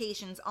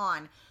notifications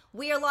on.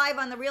 We are live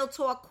on the Real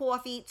Talk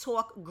Coffee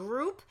Talk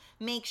group.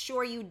 Make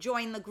sure you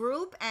join the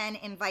group and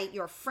invite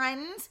your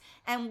friends.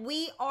 And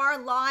we are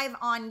live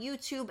on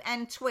YouTube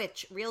and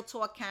Twitch. Real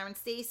Talk Karen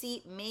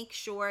Stacy. Make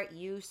sure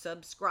you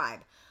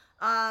subscribe.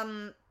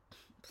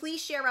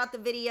 Please share out the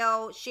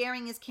video.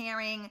 Sharing is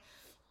caring.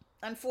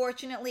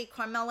 Unfortunately,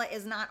 Carmela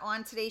is not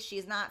on today. She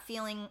is not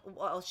feeling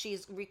well.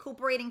 She's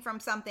recuperating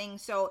from something,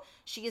 so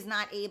she is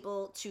not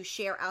able to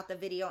share out the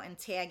video and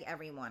tag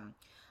everyone.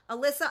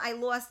 Alyssa, I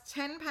lost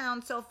 10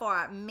 pounds so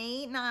far.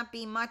 May not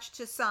be much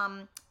to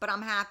some, but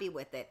I'm happy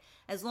with it.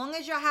 As long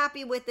as you're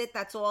happy with it,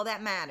 that's all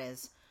that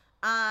matters.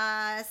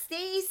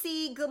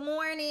 Stacy, good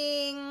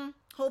morning.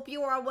 Hope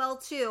you are well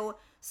too.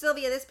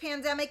 Sylvia, this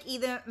pandemic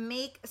either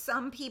make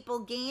some people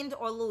gained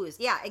or lose.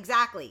 Yeah,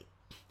 exactly.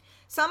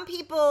 Some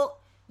people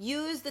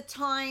use the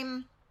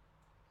time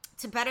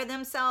to better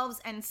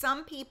themselves, and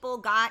some people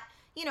got,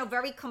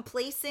 very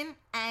complacent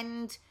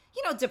and,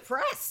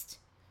 depressed.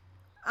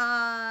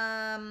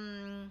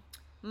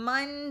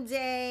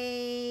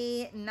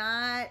 Monday,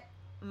 not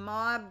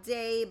mob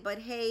day, but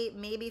hey,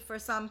 maybe for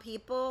some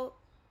people.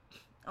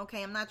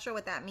 Okay, I'm not sure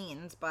what that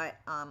means, but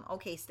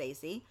okay,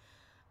 Stacy.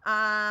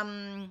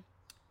 Let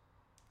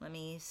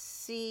me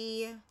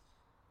see.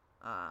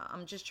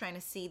 I'm just trying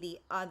to see the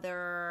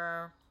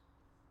other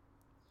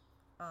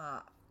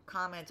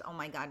comments. Oh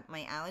my God,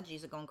 my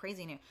allergies are going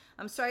crazy in here.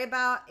 I'm sorry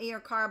about your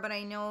car, but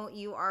I know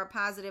you are a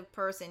positive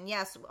person.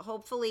 Yes,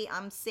 hopefully.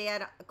 I'm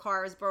sad a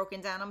car is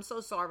broken down. I'm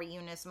so sorry,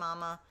 Eunice,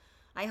 Mama.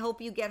 I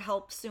hope you get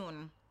help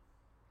soon.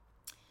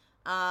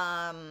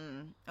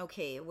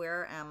 Okay,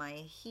 where am I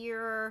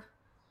here?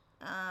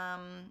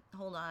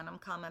 Hold on, I'm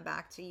coming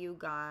back to you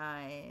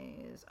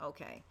guys.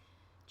 Okay,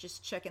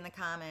 just checking the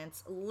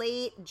comments.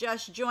 Late,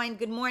 just joined.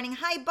 Good morning.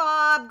 Hi,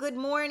 Bob. Good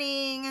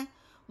morning.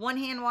 One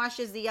hand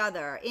washes the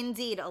other.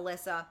 Indeed,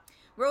 Alyssa.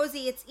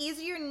 Rosie, it's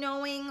easier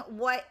knowing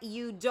what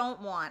you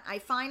don't want. I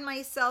find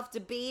myself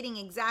debating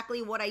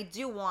exactly what I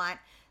do want,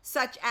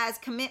 such as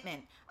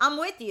commitment. I'm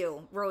with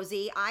you,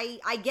 Rosie.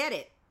 I get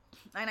it.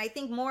 And I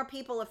think more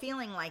people are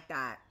feeling like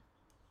that.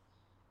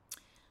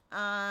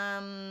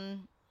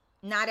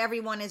 Not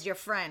everyone is your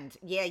friend.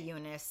 Yeah,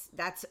 Eunice.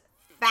 That's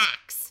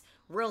facts.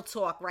 Real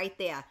talk right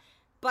there.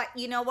 But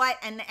you know what?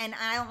 And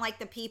I don't like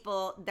the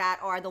people that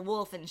are the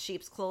wolf in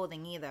sheep's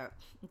clothing either.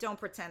 Don't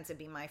pretend to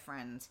be my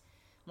friend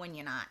when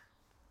you're not,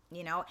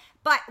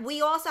 But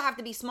we also have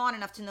to be smart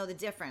enough to know the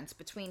difference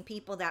between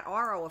people that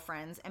are our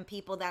friends and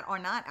people that are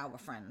not our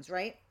friends,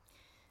 right?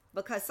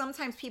 Because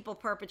sometimes people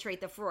perpetrate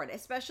the fraud,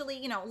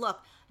 especially,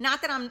 look,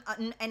 not that I'm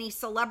any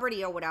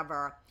celebrity or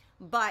whatever,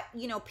 but,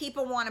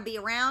 people want to be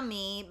around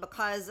me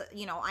because,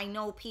 I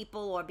know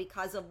people or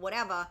because of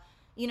whatever.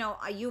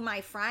 Are you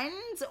my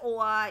friend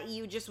or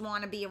you just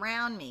want to be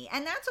around me?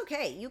 And that's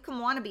okay. You can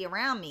want to be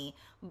around me,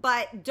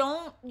 but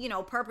don't,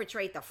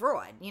 perpetrate the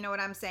fraud. You know what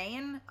I'm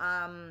saying?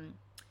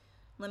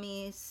 Let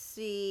me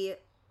see.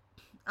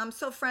 I'm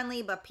so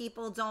friendly, but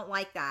people don't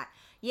like that.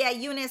 Yeah,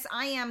 Eunice,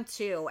 I am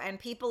too. And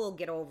people will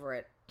get over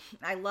it.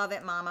 I love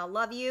it, Mama.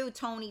 Love you,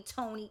 Tony.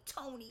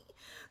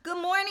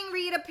 Good morning,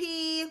 Rita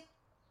P.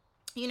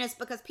 Eunice,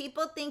 because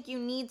people think you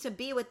need to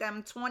be with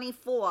them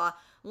 24,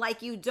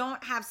 like you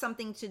don't have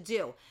something to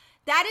do.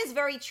 That is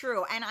very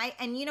true.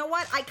 And you know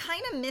what? I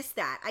kind of miss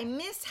that. I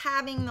miss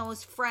having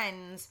those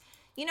friends,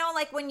 you know,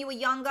 like when you were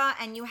younger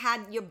and you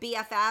had your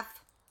BFF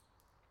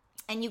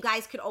and you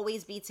guys could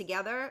always be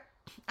together.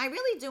 I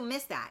really do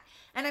miss that.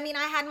 And I mean,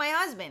 I had my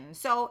husband,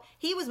 so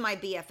he was my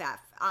BFF.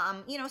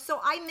 You know, so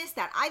I miss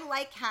that. I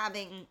like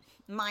having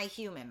my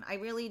human. I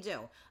really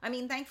do. I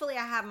mean, thankfully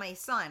I have my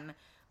son,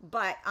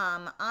 but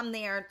I'm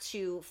there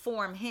to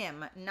form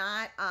him,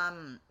 not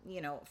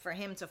you know, for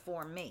him to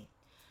form me.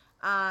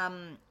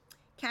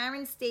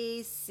 Karen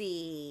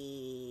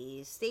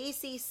Stacy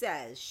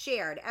says,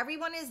 shared,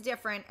 everyone is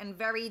different and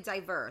very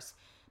diverse.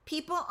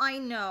 People I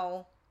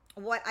know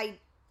what I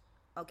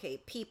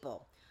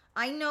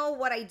know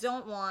what I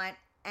don't want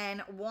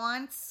and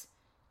wants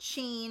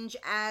change,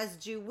 as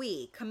do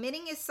we.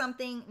 Committing is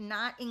something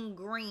not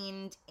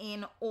ingrained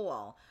in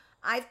all.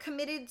 I've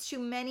committed to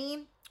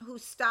many who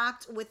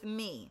stopped with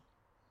me.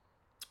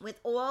 With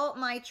all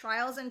my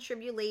trials and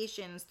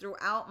tribulations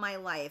throughout my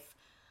life,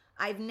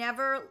 I've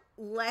never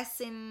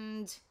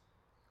lessened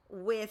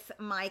with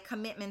my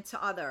commitment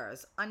to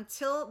others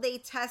until they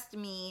test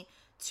me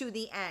to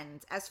the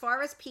end. As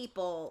far as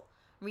people,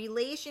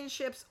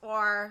 relationships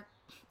of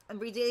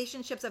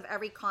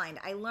every kind.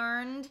 I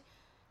learned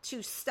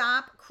to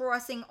stop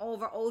crossing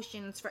over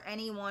oceans for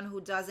anyone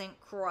who doesn't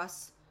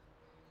cross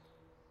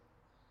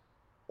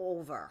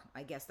over.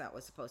 I guess that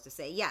was supposed to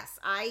say. Yes,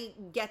 I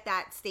get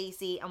that,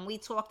 Stacy, and we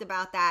talked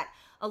about that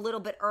a little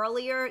bit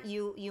earlier.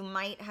 You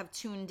might have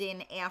tuned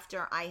in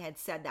after I had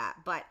said that,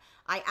 but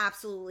I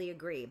absolutely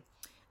agree.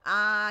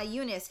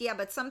 Eunice, yeah,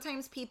 but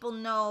sometimes people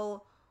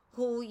know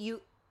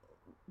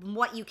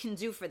what you can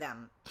do for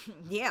them.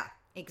 Yeah,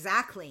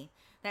 exactly.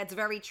 That's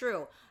very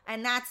true.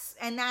 And that's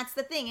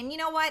the thing. And you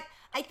know what?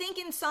 I think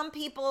in some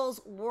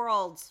people's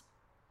worlds,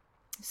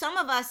 some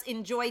of us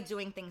enjoy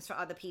doing things for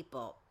other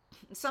people.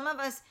 Some of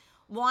us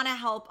want to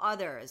help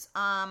others.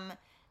 And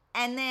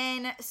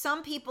then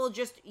some people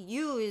just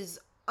use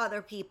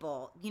other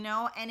people, you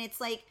know? And it's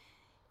like,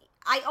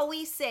 I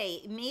always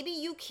say, maybe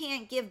you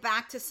can't give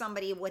back to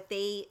somebody what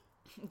they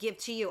give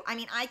to you. I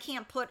mean, I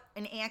can't put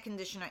an air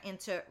conditioner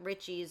into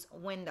Richie's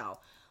window,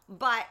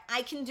 but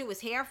I can do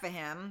his hair for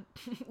him.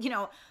 You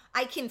know,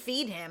 I can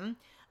feed him.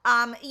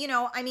 You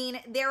know, I mean,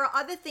 there are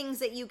other things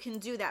that you can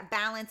do that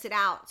balance it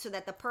out so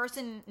that the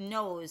person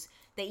knows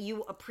that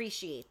you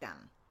appreciate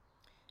them.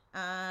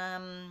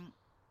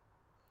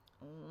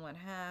 What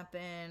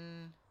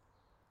happened?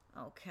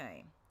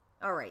 Okay.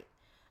 All right.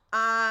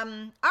 All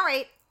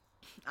right.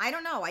 I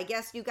don't know. I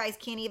guess you guys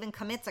can't even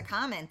commit to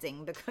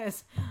commenting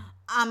because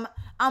I'm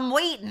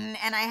waiting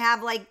and I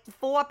have like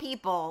 4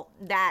 people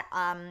that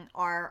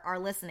are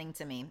listening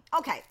to me.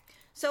 Okay.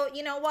 So,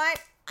 you know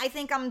what? I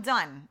think I'm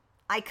done.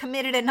 I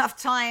committed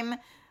enough time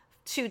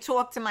to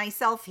talk to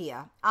myself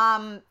here.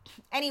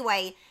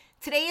 Anyway,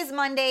 today is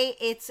Monday.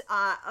 It's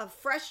a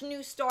fresh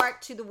new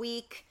start to the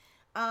week.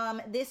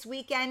 This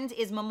weekend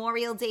is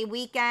Memorial Day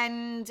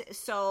weekend.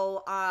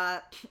 So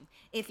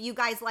if you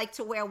guys like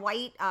to wear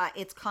white,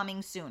 it's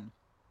coming soon.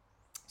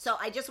 So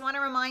I just want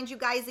to remind you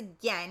guys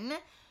again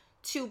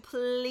to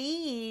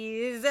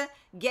please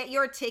get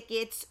your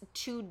tickets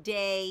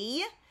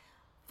today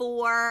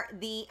for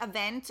the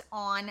event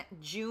on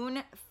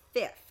June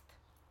 5th.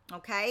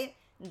 Okay?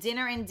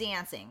 Dinner and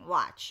dancing.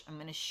 Watch. I'm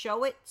going to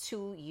show it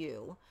to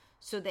you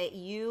so that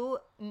you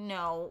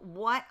know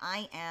what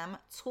I am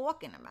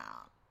talking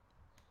about.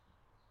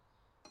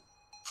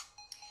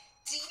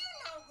 Do you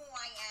know who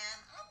I am?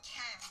 I'm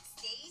Karen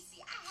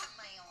Stacy. I have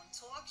my own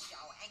talk show.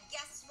 And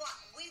guess what?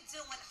 We're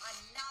doing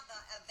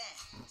another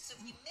event. So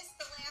if you missed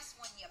the last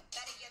one, you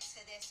better get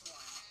to this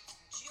one.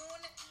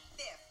 June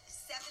 5th,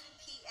 7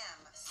 p.m.,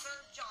 Sir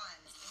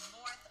John's in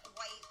North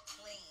White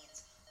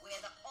Plains, where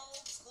the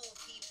old school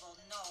people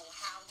know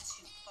how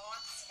to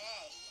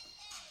party.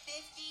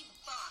 $50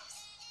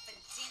 for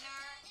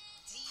dinner,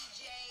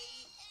 DJ,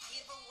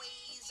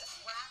 giveaways,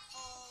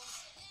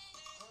 raffles,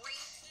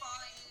 great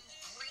fun,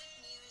 great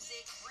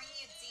music. Bring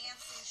your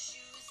dancing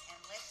shoes and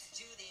let's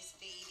do this,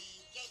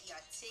 baby. Get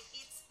your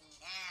tickets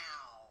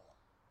now.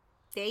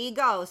 There you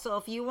go. So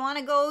if you want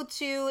to go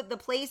to the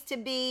place to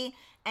be,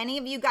 any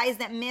of you guys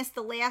that missed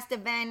the last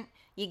event,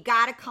 you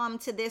got to come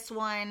to this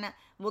one.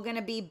 We're going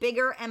to be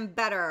bigger and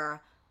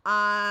better.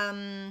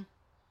 Love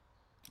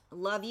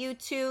you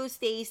too,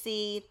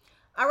 Stacy.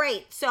 All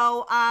right.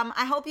 So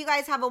I hope you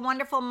guys have a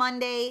wonderful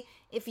Monday.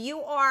 If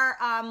you are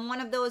one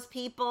of those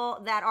people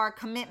that are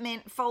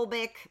commitment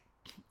phobic,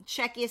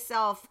 check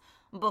yourself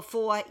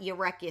before you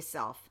wreck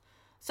yourself.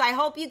 So I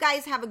hope you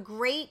guys have a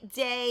great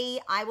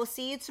day. I will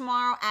see you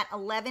tomorrow at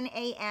 11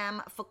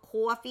 a.m. for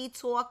Coffee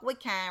Talk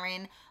with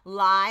Karen,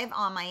 live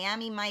on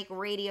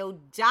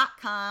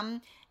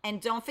MiamiMikeRadio.com.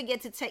 And don't forget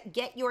to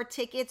get your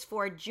tickets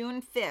for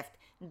June 5th.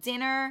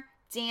 Dinner,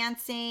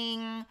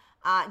 dancing,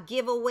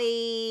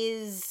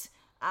 giveaways,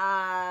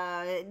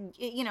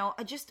 you know,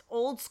 just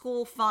old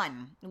school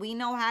fun. We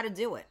know how to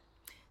do it.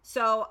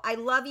 So I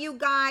love you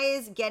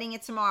guys. Getting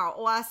it tomorrow.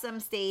 Awesome,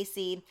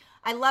 Stacy.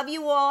 I love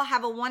you all.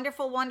 Have a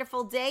wonderful,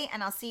 wonderful day,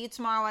 and I'll see you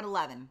tomorrow at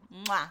 11.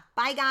 Mwah.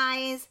 Bye,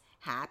 guys.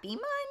 Happy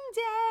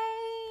Monday.